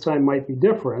why this time might be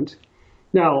different.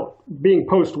 Now, being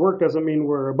post-work doesn't mean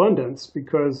we're abundance,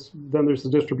 because then there's the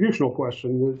distributional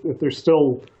question. If there's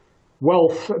still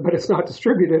wealth, but it's not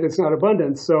distributed, it's not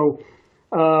abundance. So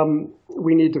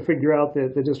we need to figure out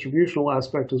the distributional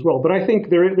aspect as well. But I think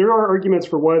there are arguments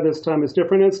for why this time is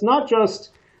different. It's not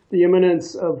just the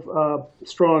imminence of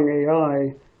strong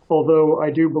AI, although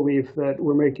I do believe that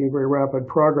we're making very rapid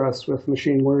progress with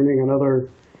machine learning and other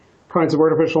kinds of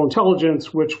artificial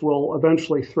intelligence, which will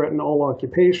eventually threaten all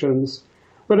occupations.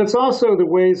 But it's also the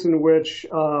ways in which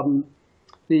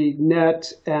the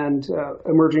net and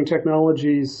emerging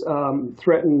technologies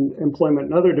threaten employment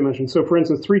in other dimensions. So, for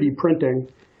instance, 3D printing.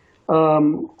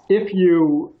 If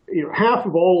you know, half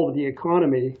of all of the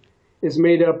economy is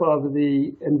made up of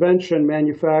the invention,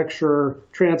 manufacture,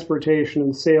 transportation,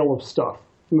 and sale of stuff,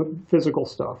 physical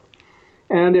stuff.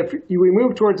 And if we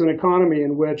move towards an economy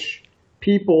in which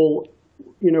people,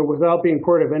 you know, without being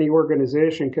part of any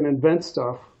organization, can invent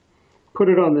stuff, put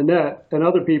it on the net, and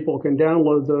other people can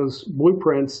download those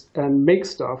blueprints and make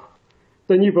stuff,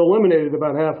 then you've eliminated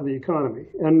about half of the economy.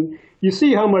 And you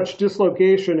see how much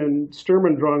dislocation and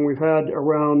Sturmendrang we've had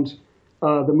around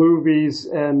the movies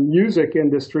and music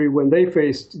industry when they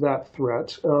faced that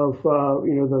threat of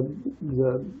you know,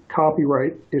 the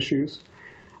copyright issues.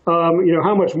 You know,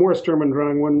 how much more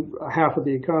Sturmendrang when half of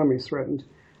the economy is threatened.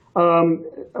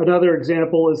 Another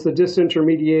example is the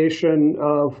disintermediation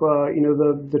of you know,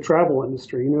 the travel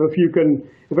industry. You know, if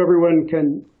everyone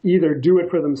can either do it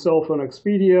for themselves on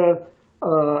Expedia,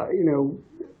 you know,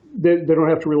 they don't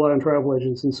have to rely on travel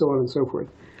agents and so on and so forth.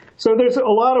 So there's a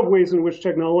lot of ways in which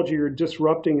technology are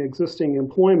disrupting existing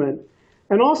employment,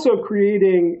 and also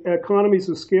creating economies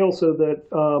of scale so that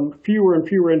fewer and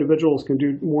fewer individuals can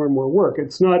do more and more work.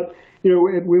 It's not, you know,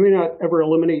 we may not ever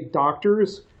eliminate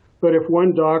doctors, but if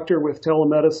one doctor with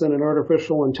telemedicine and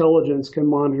artificial intelligence can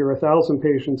monitor 1,000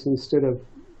 patients instead of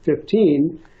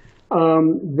 15,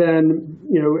 then,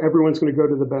 you know, everyone's going to go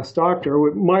to the best doctor.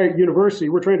 With my university,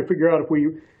 we're trying to figure out if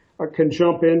we can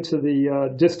jump into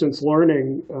the distance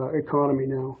learning economy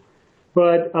now.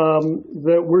 But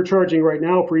we're charging right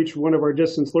now for each one of our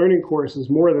distance learning courses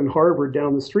more than Harvard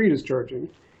down the street is charging.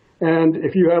 And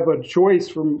if you have a choice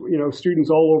from, you know, students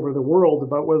all over the world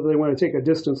about whether they want to take a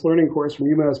distance learning course from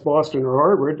UMass Boston or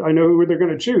Harvard, I know who they're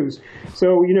going to choose.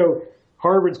 So, you know,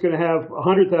 Harvard's going to have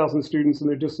 100,000 students in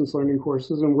their distance learning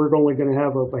courses, and we're only going to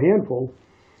have a handful.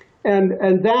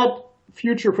 And that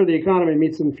future for the economy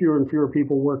means that fewer and fewer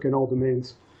people work in all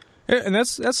domains. And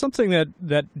that's something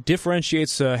that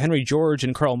differentiates Henry George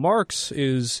and Karl Marx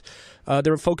is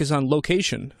their focus on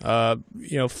location. Karl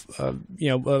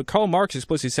Marx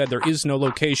explicitly said there is no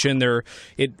location.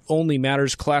 It only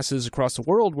matters classes across the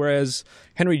world. Whereas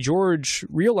Henry George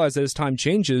realized that as time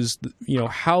changes, you know,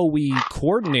 how we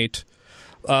coordinate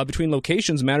between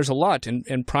locations matters a lot,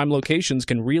 and prime locations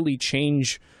can really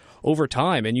change over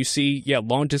time. And you see,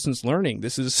 long distance learning.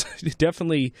 This is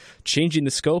definitely changing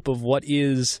the scope of what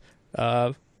is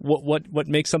what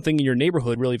makes something in your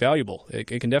neighborhood really valuable.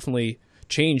 It can definitely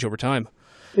change over time.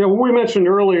 Yeah, well, we mentioned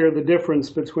earlier the difference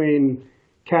between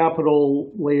capital,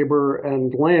 labor,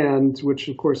 and land, which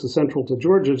of course is central to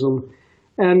Georgism.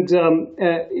 And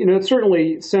you know, it's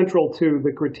certainly central to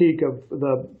the critique of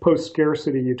the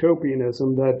post-scarcity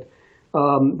utopianism that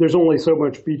there's only so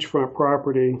much beachfront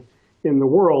property in the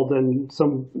world, and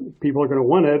some people are going to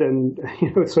want it, and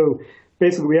you know, so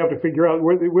basically we have to figure out.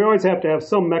 We always have to have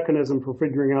some mechanism for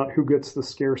figuring out who gets the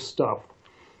scarce stuff.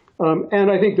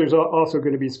 And I think there's also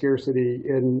going to be scarcity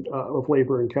of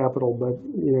labor and capital, but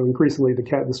you know, increasingly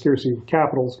the scarcity of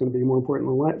capital is going to be more important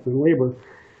than labor.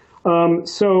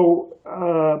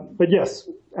 But yes,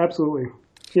 absolutely.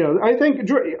 You know, I think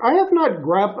I have not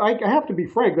I have to be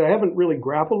frank, I haven't really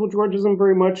grappled with Georgism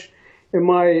very much in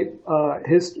my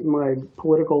my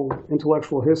political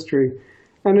intellectual history,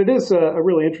 and it is a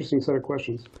really interesting set of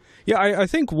questions. Yeah, I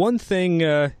think one thing,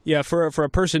 for a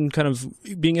person kind of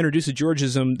being introduced to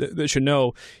Georgism that should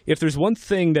know, if there's one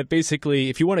thing that basically,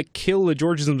 if you want to kill the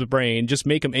Georgism's brain, just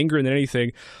make them angrier than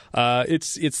anything,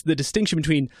 it's the distinction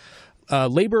between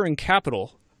labor and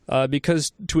capital,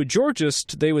 because to a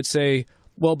Georgist, they would say,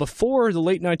 well, before the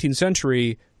late 19th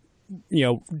century, you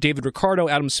know, David Ricardo,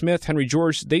 Adam Smith, Henry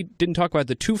George, they didn't talk about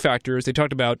the two factors. They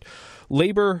talked about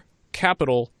labor,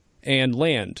 capital, and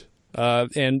land.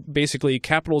 And basically,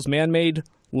 capital is man-made,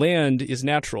 land is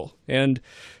natural. And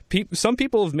some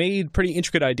people have made pretty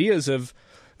intricate ideas of,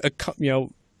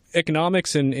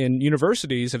 economics and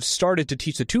universities have started to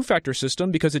teach the two-factor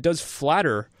system because it does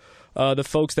flatter the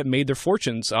folks that made their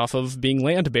fortunes off of being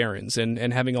land barons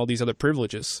and having all these other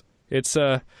privileges. It's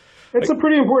a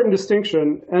pretty important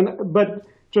distinction, but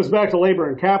just back to labor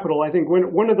and capital, I think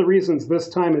one of the reasons this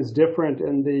time is different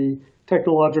in the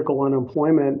technological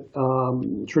unemployment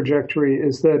trajectory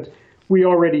is that we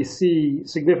already see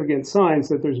significant signs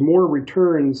that there's more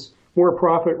returns, more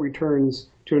profit returns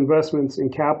to investments in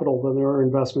capital than there are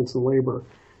investments in labor.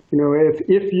 You know,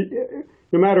 if you,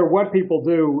 no matter what people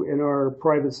do in our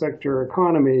private sector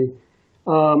economy,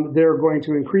 they're going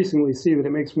to increasingly see that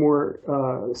it makes more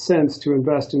sense to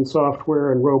invest in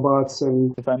software and robots.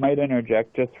 And if I might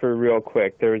interject just for real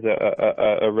quick, there's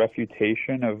a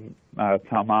refutation of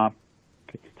Thomas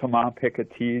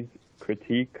Piketty's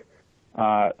critique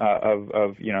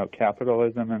of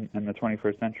capitalism in the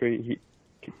 21st century.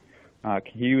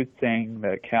 He was saying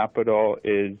that capital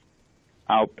is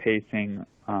outpacing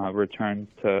returns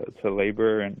to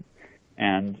labor,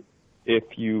 and if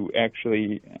you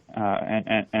actually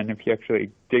and if you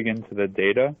actually dig into the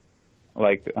data,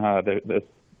 like the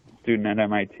student at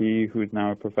MIT who's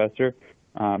now a professor,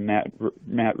 Matt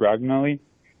Ragnoli,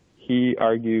 he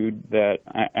argued that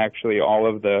actually all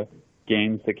of the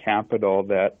gains to capital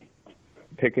that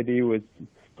Piketty was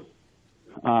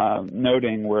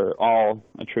noting were all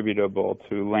attributable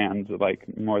to land. Like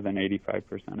more than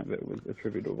 85% of it was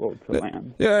attributable to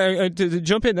land. Yeah, to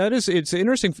jump in, it's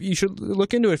interesting. You should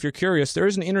look into it if you're curious. There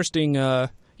is an interesting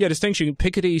distinction.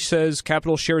 Piketty says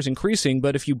capital share is increasing,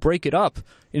 but if you break it up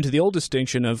into the old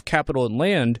distinction of capital and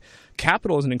land,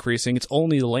 capital isn't increasing. It's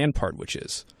only the land part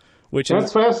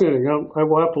That's fascinating. I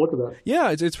will have to look at that.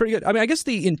 Yeah, it's pretty good. I mean, I guess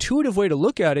the intuitive way to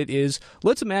look at it is,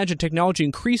 let's imagine technology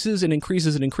increases and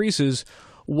increases and increases.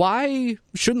 Why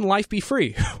shouldn't life be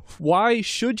free? Why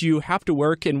should you have to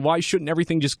work, and why shouldn't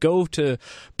everything just go to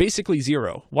basically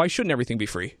zero? Why shouldn't everything be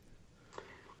free?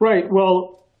 Right.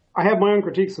 Well, I have my own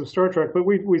critiques of Star Trek, but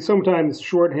we sometimes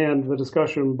shorthand the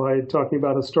discussion by talking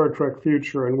about a Star Trek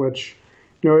future in which,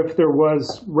 if there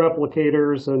was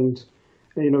replicators and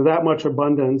that much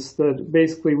abundance, that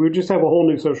basically we would just have a whole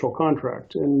new social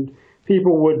contract, and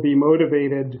people would be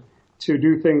motivated to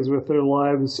do things with their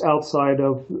lives outside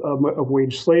of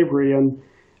wage slavery. And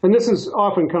this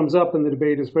often comes up in the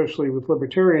debate, especially with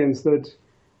libertarians, that,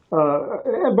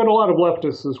 but a lot of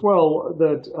leftists as well,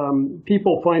 that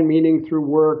people find meaning through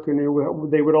work, and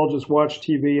they would all just watch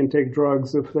TV and take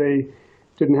drugs if they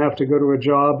didn't have to go to a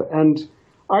job. And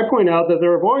I point out that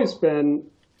there have always been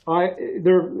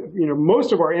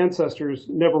most of our ancestors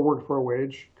never worked for a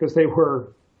wage because they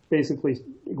were basically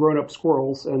grown-up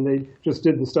squirrels and they just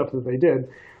did the stuff that they did.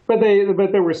 But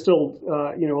there was still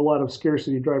a lot of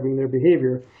scarcity driving their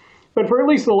behavior. But for at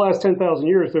least the last 10,000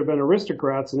 years, there have been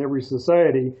aristocrats in every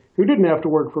society who didn't have to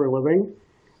work for a living,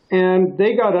 and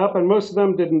they got up, and most of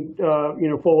them didn't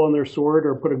fall on their sword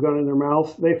or put a gun in their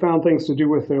mouth. They found things to do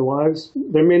with their lives.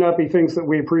 There may not be things that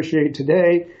we appreciate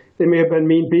today. They may have been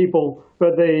mean people,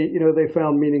 but they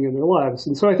found meaning in their lives.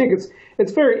 And so I think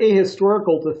it's very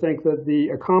ahistorical to think that the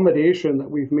accommodation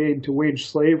that we've made to wage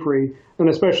slavery, and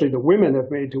especially the women have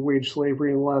made to wage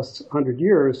slavery in the last 100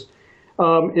 years,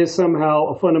 is somehow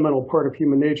a fundamental part of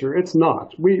human nature. It's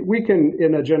not. We can,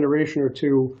 in a generation or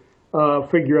two,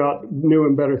 figure out new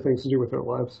and better things to do with their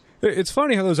lives. It's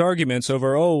funny how those arguments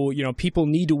over, people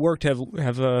need to work to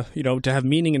have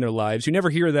meaning in their lives. You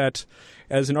never hear that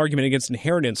as an argument against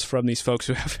inheritance from these folks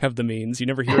who have the means. You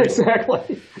never hear it.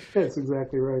 Exactly. That's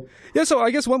exactly right. Yeah. So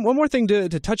I guess one more thing to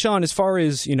touch on as far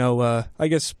as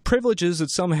privileges that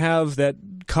some have that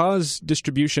cause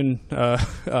distributional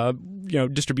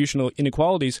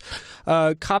inequalities,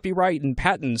 copyright and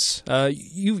patents.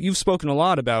 You've spoken a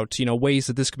lot about ways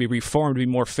that this could be reformed to be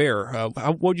more fair.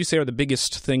 What would you say are the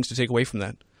biggest things to take away from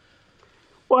that?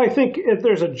 Well, I think if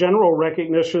there's a general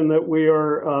recognition that we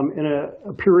are in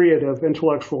a period of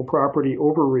intellectual property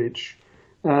overreach,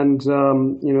 and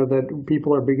that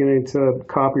people are beginning to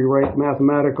copyright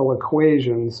mathematical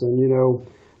equations and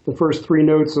the first three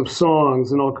notes of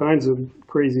songs and all kinds of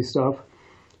crazy stuff.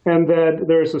 And that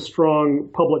there's a strong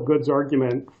public goods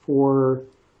argument for,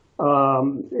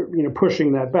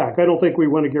 pushing that back. I don't think we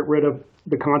want to get rid of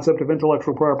the concept of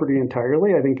intellectual property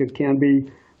entirely. I think it can be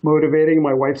motivating.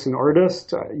 My wife's an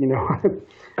artist. I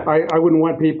wouldn't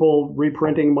want people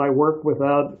reprinting my work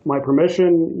without my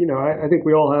permission. I think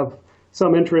we all have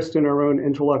some interest in our own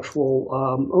intellectual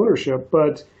ownership.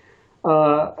 But,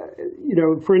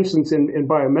 for instance, in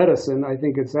biomedicine, I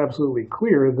think it's absolutely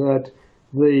clear that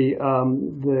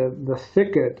the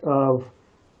thicket of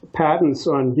patents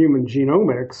on human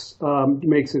genomics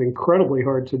makes it incredibly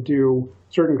hard to do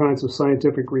certain kinds of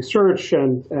scientific research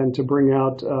and to bring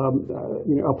out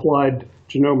applied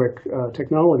genomic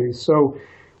technologies. So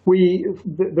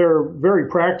there are very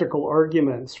practical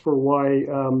arguments for why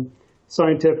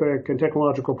scientific and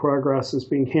technological progress is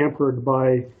being hampered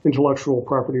by intellectual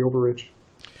property overreach.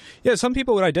 Yeah, some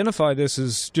people would identify this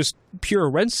as just pure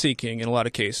rent-seeking in a lot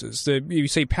of cases. You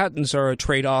say patents are a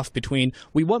trade-off between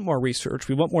we want more research,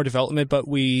 we want more development, but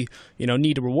we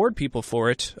need to reward people for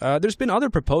it. There's been other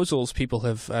proposals people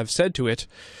have said to it.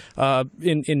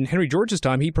 In Henry George's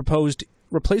time, he proposed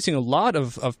replacing a lot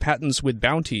of patents with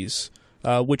bounties,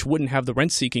 which wouldn't have the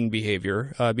rent-seeking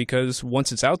behavior because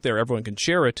once it's out there, everyone can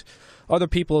share it. Other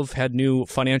people have had new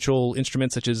financial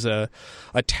instruments such as a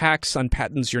tax on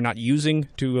patents you're not using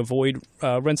to avoid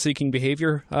rent-seeking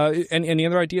behavior. Any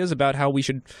other ideas about how we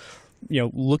should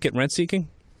look at rent-seeking?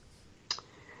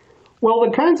 Well,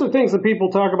 the kinds of things that people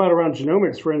talk about around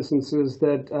genomics, for instance, is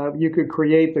that you could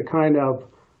create the kind of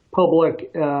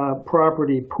public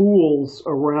property pools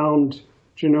around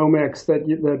genomics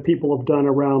that people have done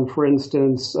around, for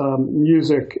instance,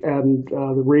 music and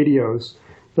the radios,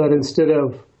 that instead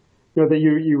of that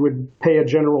you would pay a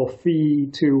general fee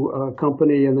to a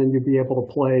company and then you'd be able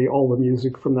to play all the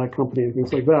music from that company and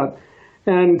things like that.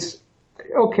 And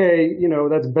okay,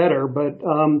 that's better, but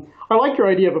I like your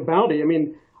idea of a bounty. I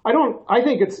mean, I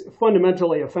think it's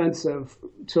fundamentally offensive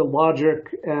to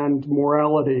logic and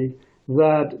morality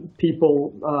that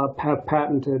people have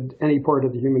patented any part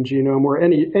of the human genome or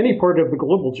any part of the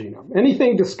global genome.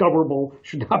 Anything discoverable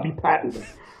should not be patented.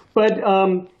 But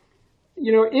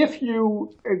if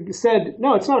you said,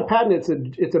 no, it's not a patent,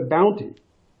 it's a bounty.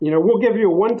 We'll give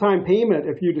you a one-time payment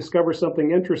if you discover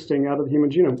something interesting out of the human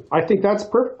genome. I think that's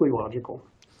perfectly logical.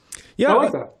 Yeah, I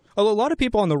like that. A lot of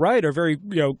people on the right are very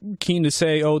keen to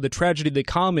say, oh, the tragedy of the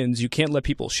commons, you can't let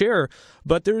people share.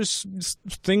 But there's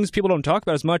things people don't talk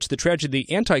about as much, the tragedy of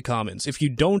the anti-commons. If you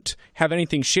don't have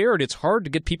anything shared, it's hard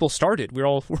to get people started. We're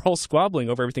all squabbling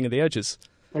over everything at the edges.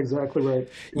 Exactly right.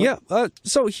 Yeah.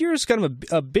 So here's kind of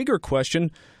a bigger question.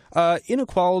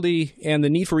 Inequality and the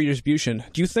need for redistribution.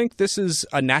 Do you think this is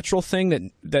a natural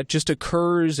thing that just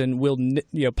occurs and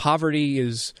poverty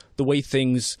is the way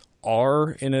things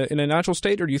are in a natural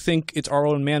state, or do you think it's our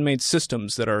own man-made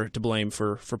systems that are to blame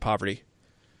for poverty?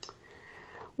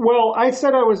 Well, I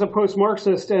said I was a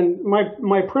post-Marxist, and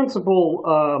my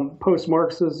principal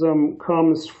post-Marxism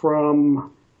comes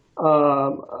from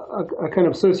a kind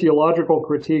of sociological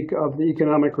critique of the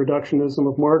economic reductionism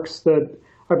of Marx, that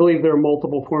I believe there are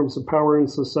multiple forms of power in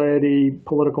society,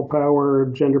 political power,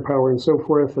 gender power, and so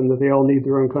forth, and that they all need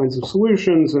their own kinds of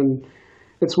solutions. And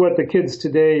it's what the kids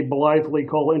today blithely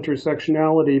call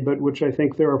intersectionality, but which I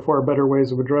think there are far better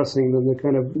ways of addressing than the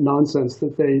kind of nonsense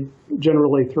that they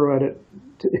generally throw at it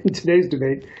in today's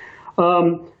debate.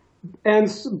 But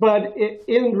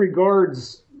in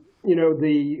regards,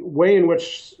 the way in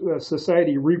which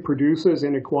society reproduces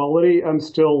inequality, I'm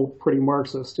still pretty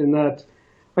Marxist in that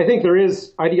I think there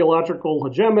is ideological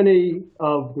hegemony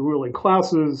of the ruling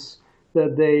classes,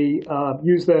 that they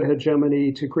use that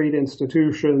hegemony to create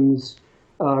institutions,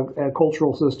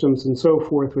 cultural systems and so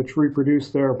forth, which reproduce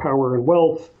their power and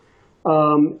wealth.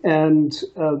 This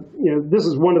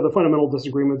is one of the fundamental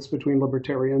disagreements between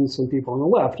libertarians and people on the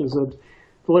left, is that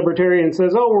the libertarian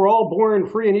says, oh, we're all born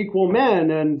free and equal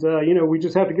men, and we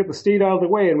just have to get the state out of the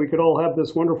way, and we could all have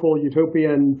this wonderful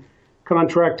utopian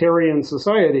contractarian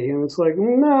society. And it's like,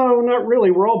 no, not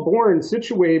really. We're all born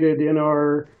situated in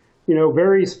our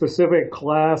very specific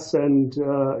class and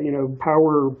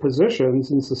power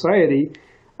positions in society.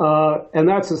 And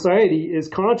that society is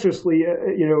consciously,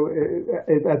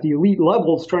 at the elite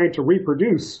levels, trying to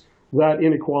reproduce that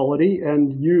inequality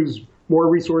and use more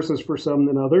resources for some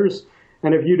than others.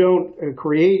 And if you don't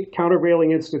create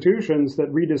countervailing institutions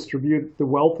that redistribute the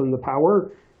wealth and the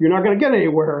power, you're not going to get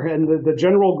anywhere, and the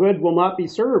general good will not be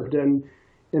served. And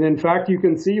in fact, you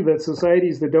can see that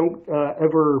societies that don't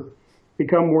ever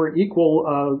become more equal,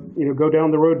 go down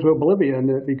the road to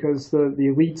oblivion, because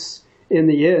the elites in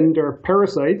the end are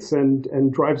parasites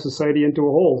and drive society into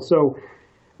a hole. So,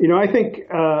 I think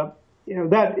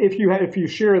that if you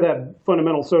share that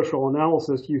fundamental social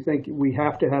analysis, you think we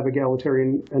have to have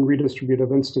egalitarian and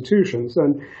redistributive institutions.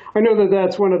 And I know that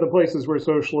that's one of the places where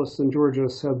socialists and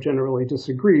Georgists have generally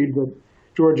disagreed, that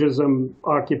Georgism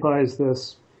occupies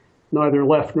this neither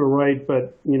left nor right,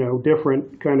 but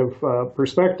different kind of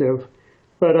perspective.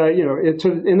 But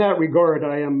in that regard,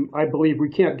 I believe we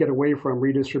can't get away from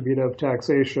redistributive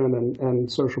taxation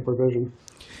and social provision.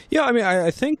 Yeah, I mean,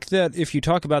 I think that if you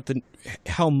talk about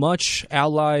how much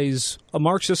allies a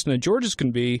Marxist and a Georgist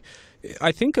can be,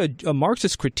 I think a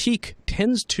Marxist critique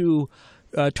tends to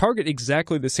target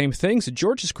exactly the same things that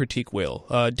George's critique will.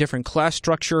 Different class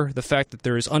structure, the fact that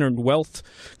there is unearned wealth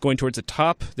going towards the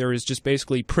top. There is just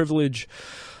basically privilege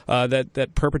that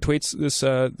perpetuates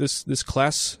this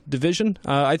class division.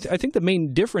 I think the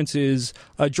main difference is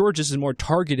George's is more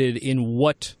targeted in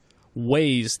what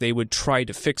ways they would try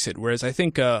to fix it, whereas I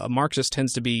think a Marxist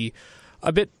tends to be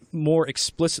a bit more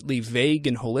explicitly vague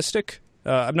and holistic.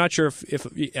 I'm not sure if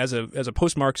as a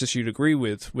post-Marxist you'd agree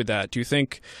with that. Do you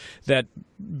think that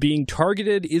being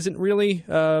targeted isn't really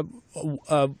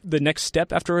the next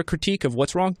step after a critique of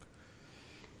what's wrong?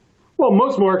 Well,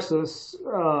 most Marxists,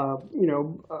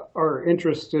 are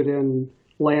interested in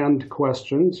land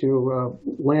questions.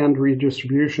 Land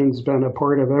redistribution's been a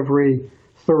part of every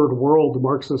third world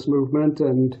Marxist movement,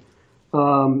 and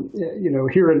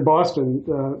here in Boston,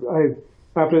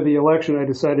 after the election, I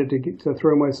decided to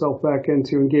throw myself back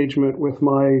into engagement with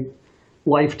my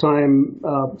lifetime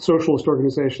socialist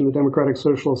organization, the Democratic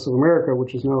Socialists of America,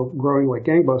 which is now growing like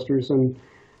gangbusters.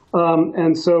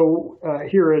 And so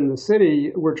here in the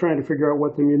city, we're trying to figure out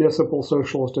what the municipal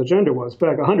socialist agenda was.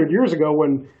 Back 100 years ago,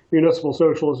 when municipal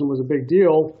socialism was a big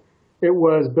deal, it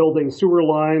was building sewer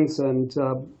lines and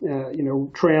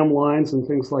tram lines and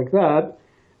things like that.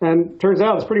 And turns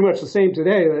out it's pretty much the same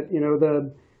today.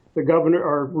 That the governor,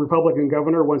 our Republican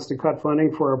governor, wants to cut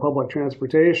funding for our public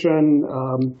transportation.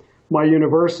 My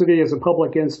university is a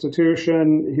public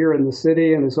institution here in the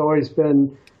city and has always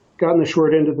gotten the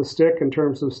short end of the stick in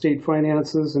terms of state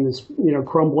finances, and is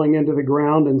crumbling into the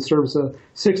ground, and serves a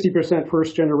 60%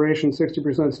 first generation,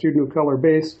 60% student of color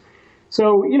base.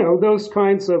 So those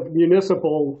kinds of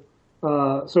municipal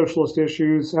socialist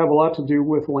issues have a lot to do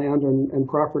with land and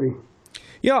property.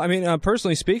 Yeah, I mean,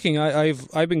 personally speaking,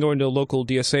 I've been going to local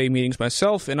DSA meetings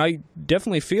myself, and I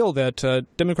definitely feel that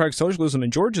democratic socialism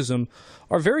and Georgism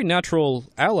are very natural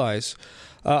allies.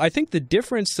 I think the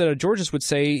difference that a Georgist would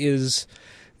say is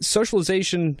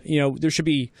socialization. There should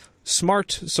be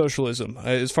smart socialism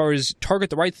as far as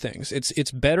target the right things.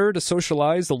 It's better to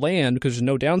socialize the land because there's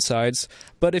no downsides,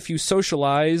 but if you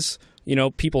socialize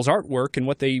people's artwork and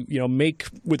what they make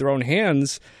with their own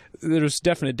hands, there's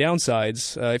definite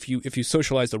downsides if you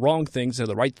socialize the wrong things or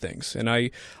the right things. And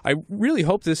I really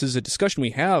hope this is a discussion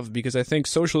we have, because I think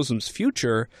socialism's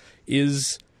future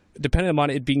is dependent on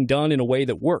it being done in a way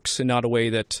that works and not a way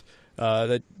that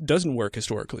doesn't work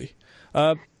historically.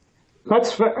 I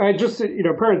just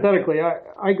parenthetically,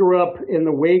 I grew up in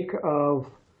the wake of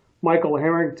Michael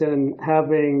Harrington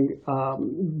having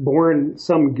borne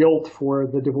some guilt for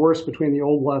the divorce between the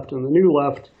old left and the new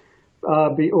left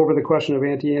over the question of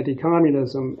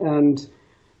anti-communism. And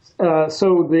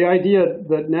so the idea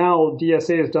that now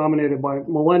DSA is dominated by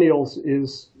millennials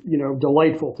is,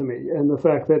 delightful to me. And the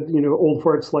fact that, old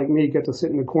farts like me get to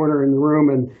sit in the corner in the room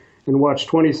and watch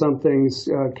 20-somethings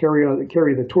carry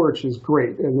the torch is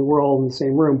great. And we're all in the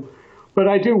same room. But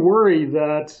I do worry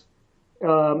that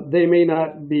they may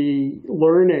not be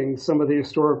learning some of the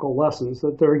historical lessons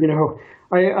that they're,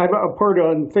 I'm a part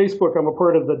on Facebook. I'm a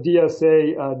part of the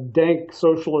DSA dank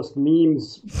socialist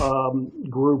memes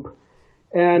group.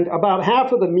 And about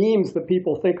half of the memes that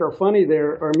people think are funny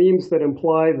there are memes that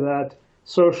imply that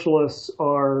socialists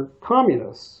are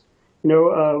communists.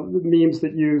 Memes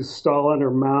that use Stalin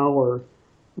or Mao or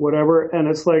whatever. And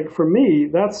it's like, for me,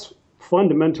 that's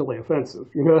fundamentally offensive.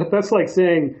 That's like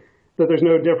saying that there's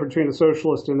no difference between a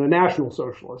socialist and a national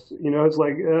socialist. It's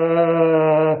like,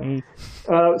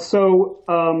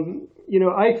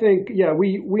 I think,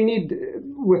 we need,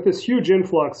 with this huge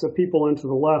influx of people into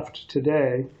the left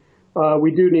today,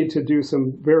 we do need to do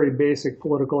some very basic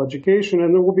political education,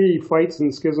 and there will be fights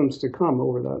and schisms to come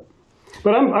over that.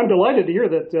 But I'm delighted to hear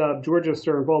that Georgists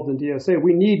are involved in DSA.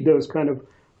 We need those kind of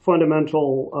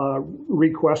fundamental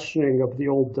re-questioning of the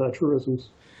old truisms.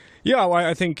 Yeah, well,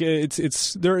 I think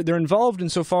they're involved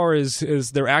insofar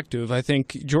as they're active. I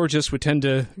think Georgists would tend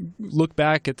to look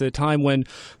back at the time when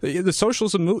the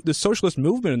socialist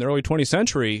movement in the early 20th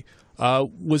century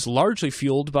was largely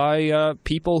fueled by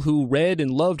people who read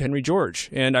and loved Henry George.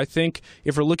 And I think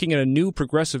if we're looking at a new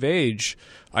progressive age,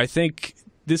 I think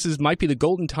this might be the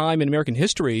golden time in American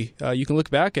history. You can look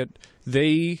back at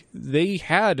they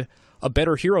had a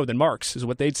better hero than Marx, is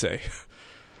what they'd say.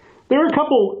 There are a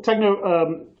couple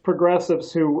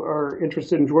progressives who are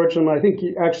interested in Georgism. I think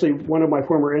actually one of my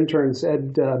former interns,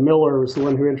 Ed Miller, was the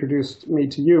one who introduced me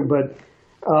to you. But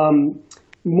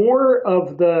more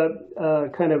of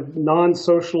the kind of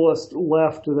non-socialist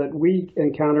left that we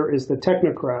encounter is the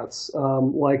technocrats,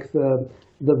 like the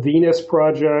Venus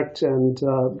Project and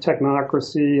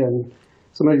Technocracy and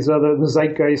some of these the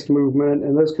Zeitgeist movement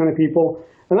and those kind of people.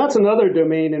 And that's another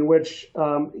domain in which,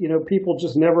 people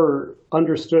just never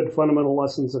understood fundamental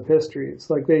lessons of history. It's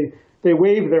like they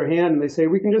wave their hand and they say,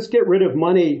 we can just get rid of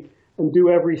money and do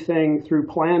everything through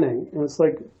planning. And it's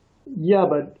like, yeah,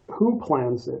 but who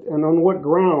plans it and on what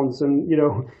grounds? And,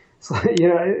 it's like,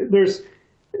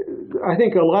 I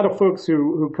think a lot of folks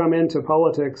who come into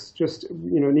politics just,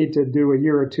 need to do a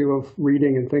year or two of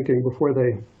reading and thinking before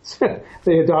they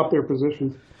they adopt their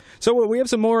positions. So we have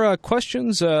some more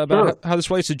questions about how this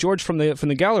relates to George from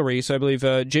the gallery. So I believe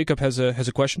Jacob has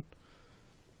a question.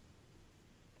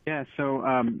 Yeah.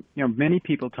 So many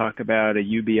people talk about a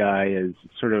UBI as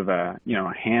sort of a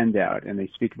handout, and they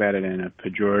speak about it in a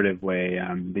pejorative way.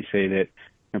 They say that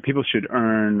people should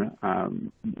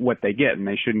earn what they get, and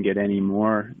they shouldn't get any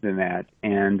more than that.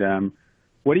 And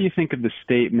what do you think of the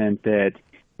statement that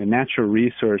the natural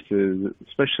resources,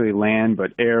 especially land,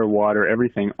 but air, water,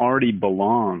 everything, already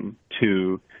belong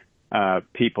to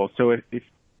people? So if,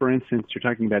 for instance, you're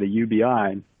talking about a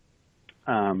UBI,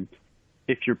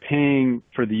 if you're paying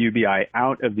for the UBI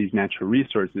out of these natural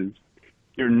resources,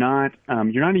 you're not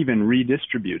even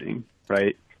redistributing,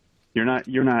 right? You're not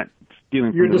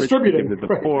stealing from the rich to give to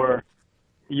the poor.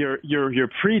 You're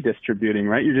pre-distributing,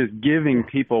 right? You're just giving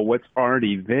people what's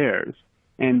already theirs.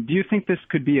 And do you think this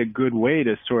could be a good way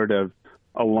to sort of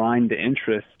align the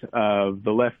interests of the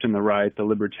left and the right, the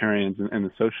libertarians and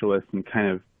the socialists, and kind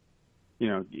of,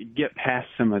 get past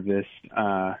some of this,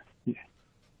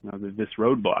 this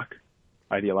roadblock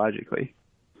ideologically?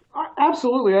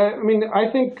 Absolutely. I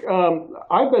think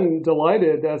I've been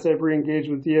delighted as I've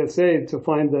re-engaged with DSA to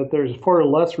find that there's far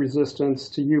less resistance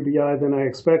to UBI than I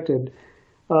expected.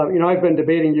 I've been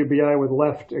debating UBI with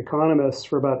left economists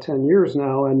for about 10 years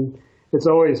now, and it's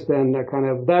always been a kind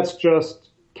of, that's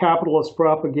just capitalist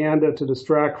propaganda to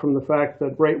distract from the fact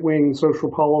that right-wing social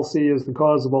policy is the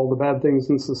cause of all the bad things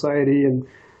in society and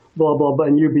blah, blah, blah.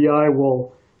 And UBI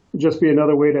will just be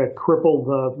another way to cripple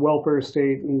the welfare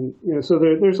state. And, so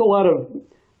there's a lot of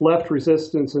left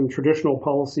resistance in traditional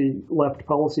left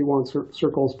policy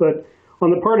circles. But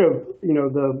on the part of,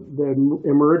 the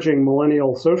emerging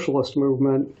millennial socialist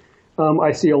movement,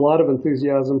 I see a lot of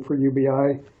enthusiasm for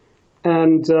UBI.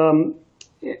 And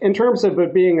in terms of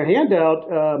it being a handout,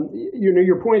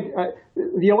 your point,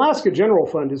 the Alaska General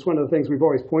Fund is one of the things we've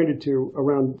always pointed to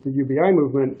around the UBI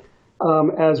movement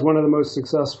as one of the most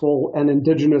successful and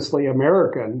indigenously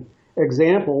American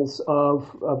examples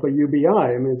of a UBI.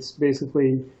 I mean, it's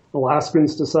basically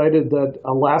Alaskans decided that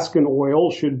Alaskan oil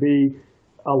should be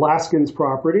Alaskans'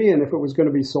 property, and if it was going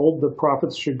to be sold, the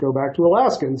profits should go back to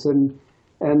Alaskans. And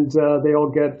they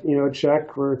all get a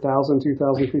check for $1,000,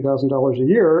 $2,000, $3,000 a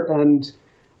year, and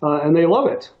they love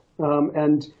it.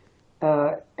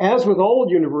 As with all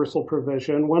universal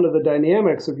provision, one of the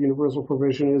dynamics of universal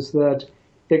provision is that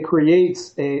it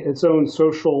creates its own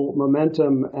social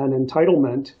momentum and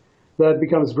entitlement that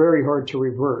becomes very hard to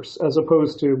reverse, as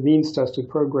opposed to means-tested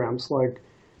programs like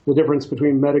the difference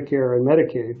between Medicare and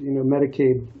Medicaid.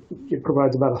 Medicaid, it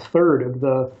provides about a third of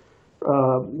the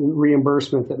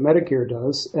reimbursement that Medicare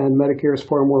does, and Medicare is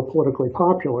far more politically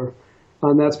popular,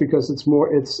 and that's because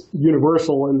it's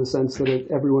universal in the sense that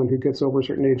everyone who gets over a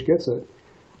certain age gets it.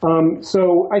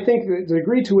 So I think the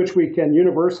degree to which we can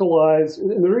universalize, and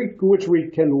the degree to which we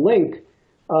can link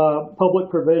public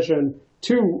provision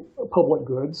to public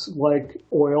goods like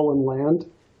oil and land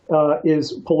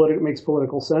makes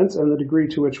political sense, and the degree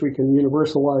to which we can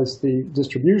universalize the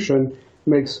distribution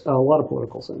makes a lot of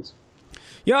political sense.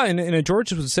 Yeah, and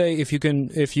George would say if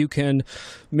you can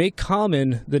make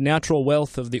common the natural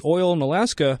wealth of the oil in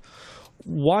Alaska,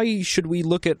 why should we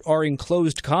look at our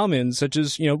enclosed commons, such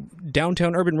as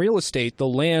downtown urban real estate, the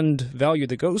land value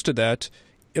that goes to that?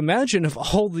 Imagine if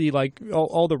all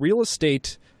the real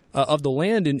estate of the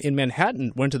land in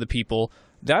Manhattan went to the people.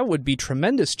 That would be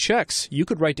tremendous checks you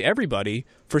could write to everybody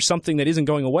for something that isn't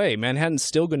going away. Manhattan's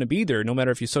still going to be there, no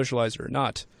matter if you socialize it or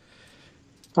not.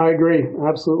 I agree,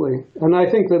 absolutely. And I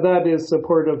think that is a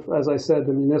part of, as I said,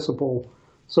 the municipal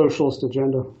socialist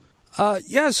agenda.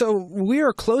 So we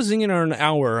are closing in on an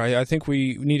hour. I think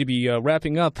we need to be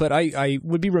wrapping up, but I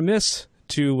would be remiss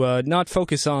to not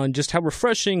focus on just how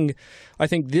refreshing I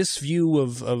think this view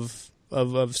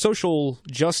of social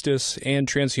justice and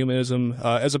transhumanism,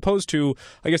 as opposed to,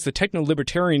 I guess, the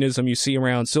techno-libertarianism you see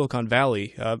around Silicon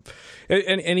Valley.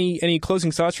 And any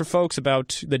closing thoughts for folks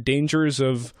about the dangers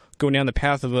of going down the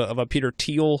path of a Peter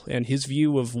Thiel and his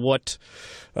view of what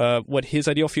his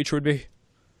ideal future would be?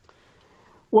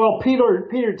 Well,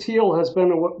 Peter Thiel has been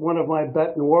one of my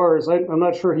bête noirs. I'm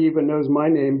not sure he even knows my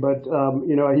name, but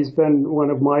he's been one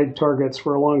of my targets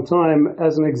for a long time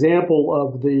as an example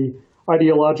of the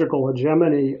ideological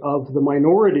hegemony of the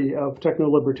minority of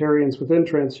techno-libertarians within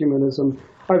transhumanism.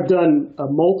 I've done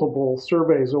multiple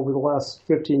surveys over the last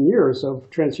 15 years of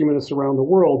transhumanists around the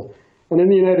world. And in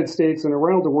the United States and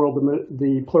around the world,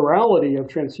 the plurality of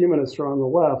transhumanists are on the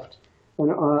left,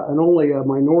 and only a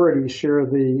minority share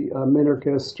the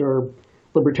minarchist or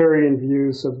libertarian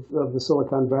views of the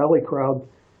Silicon Valley crowd.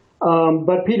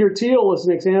 But Peter Thiel is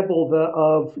an example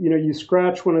of, you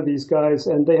scratch one of these guys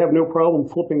and they have no problem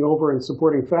flipping over and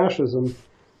supporting fascism.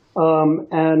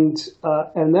 And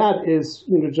that is,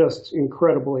 just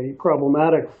incredibly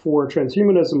problematic for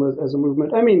transhumanism as a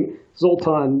movement. I mean,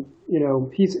 Zoltan,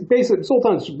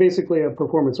 Zoltan's basically a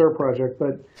performance art project,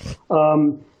 but,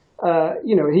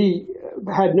 he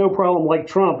had no problem, like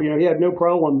Trump, he had no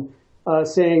problem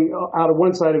saying out of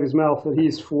one side of his mouth that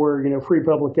he's for, free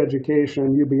public education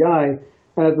and UBI,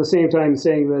 and at the same time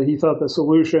saying that he thought the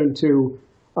solution to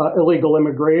illegal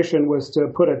immigration was to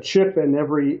put a chip in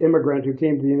every immigrant who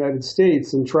came to the United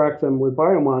States and track them with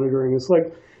biomonitoring. It's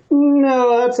like,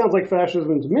 no, that sounds like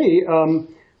fascism to me.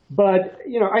 But,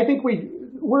 I think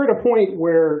we're at a point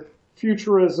where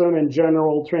futurism in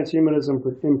general,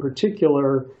 transhumanism in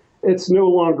particular, it's no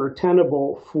longer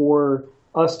tenable for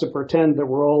us to pretend that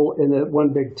we're all in one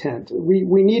big tent.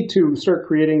 We need to start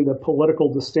creating the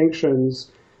political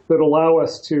distinctions that allow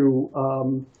us to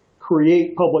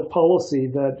create public policy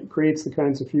that creates the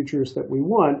kinds of futures that we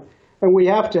want. And we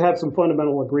have to have some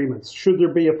fundamental agreements. Should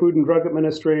there be a Food and Drug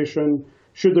Administration?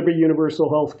 Should there be universal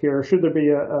health care? Should there be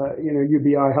a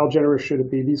UBI? How generous should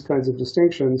it be? These kinds of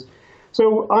distinctions.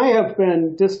 So I have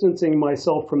been distancing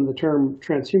myself from the term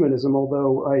transhumanism,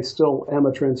 although I still am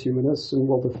a transhumanist and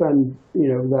will defend,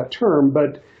 that term.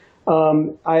 But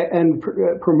I am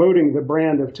promoting the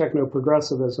brand of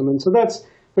technoprogressivism, and so that's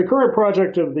the current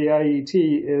project of the IET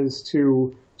is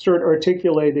to start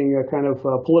articulating a kind of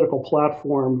political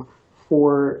platform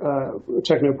for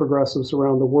technoprogressives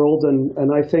around the world,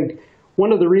 and I think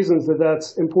one of the reasons that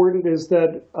that's important is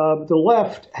that the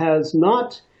left has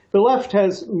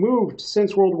moved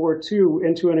since World War II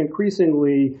into an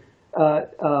increasingly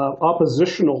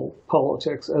oppositional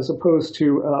politics as opposed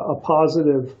to a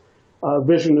positive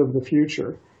vision of the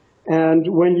future. And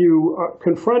when you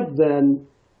confront then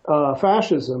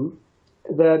fascism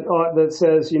that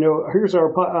says, here's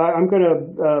I'm going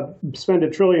to spend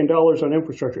 $1 trillion on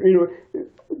infrastructure.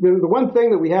 The one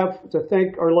thing that we have to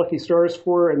thank our lucky stars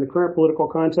for in the current political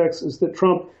context is that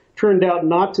Trump turned out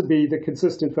not to be the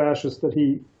consistent fascist that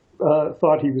he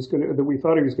thought he was going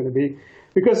to be,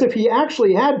 because if he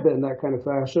actually had been that kind of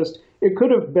fascist, he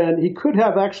could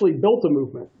have actually built a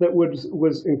movement that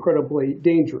was incredibly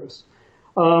dangerous.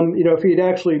 If he'd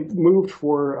actually moved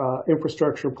for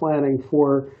infrastructure planning,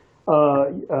 for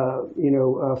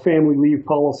family leave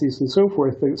policies and so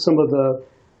forth, some of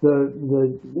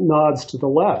the nods to the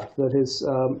left that his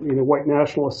white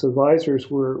nationalist advisors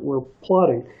were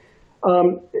plotting.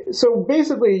 So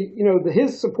basically,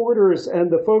 his supporters and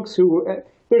the folks who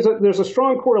there's a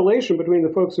strong correlation between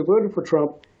the folks who voted for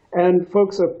Trump and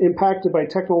folks impacted by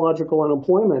technological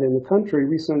unemployment in the country.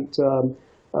 Recent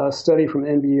study from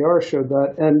NBER showed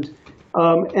that,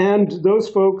 and those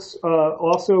folks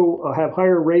also have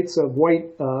higher rates of white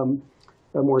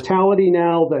mortality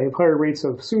now. They have higher rates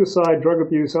of suicide, drug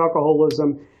abuse,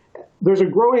 alcoholism. There's a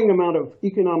growing amount of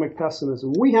economic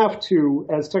pessimism. We have to,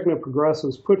 as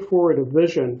technoprogressives, put forward a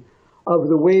vision of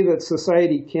the way that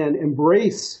society can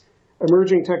embrace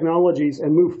emerging technologies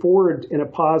and move forward in a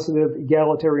positive,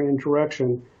 egalitarian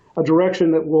direction, a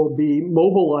direction that will be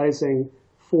mobilizing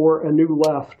for a new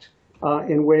left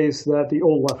in ways that the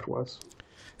old left was.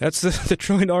 That's the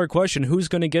trillion-dollar question. Who's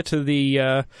going to get to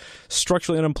the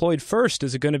structurally unemployed first?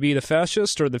 Is it going to be the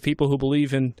fascists or the people who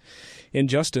believe in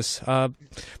justice?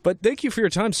 But thank you for your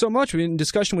time so much. We're in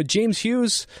discussion with James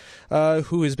Hughes,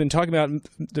 who has been talking about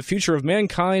the future of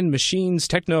mankind, machines,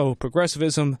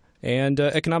 techno-progressivism, and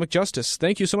economic justice.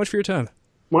 Thank you so much for your time.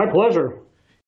 My pleasure.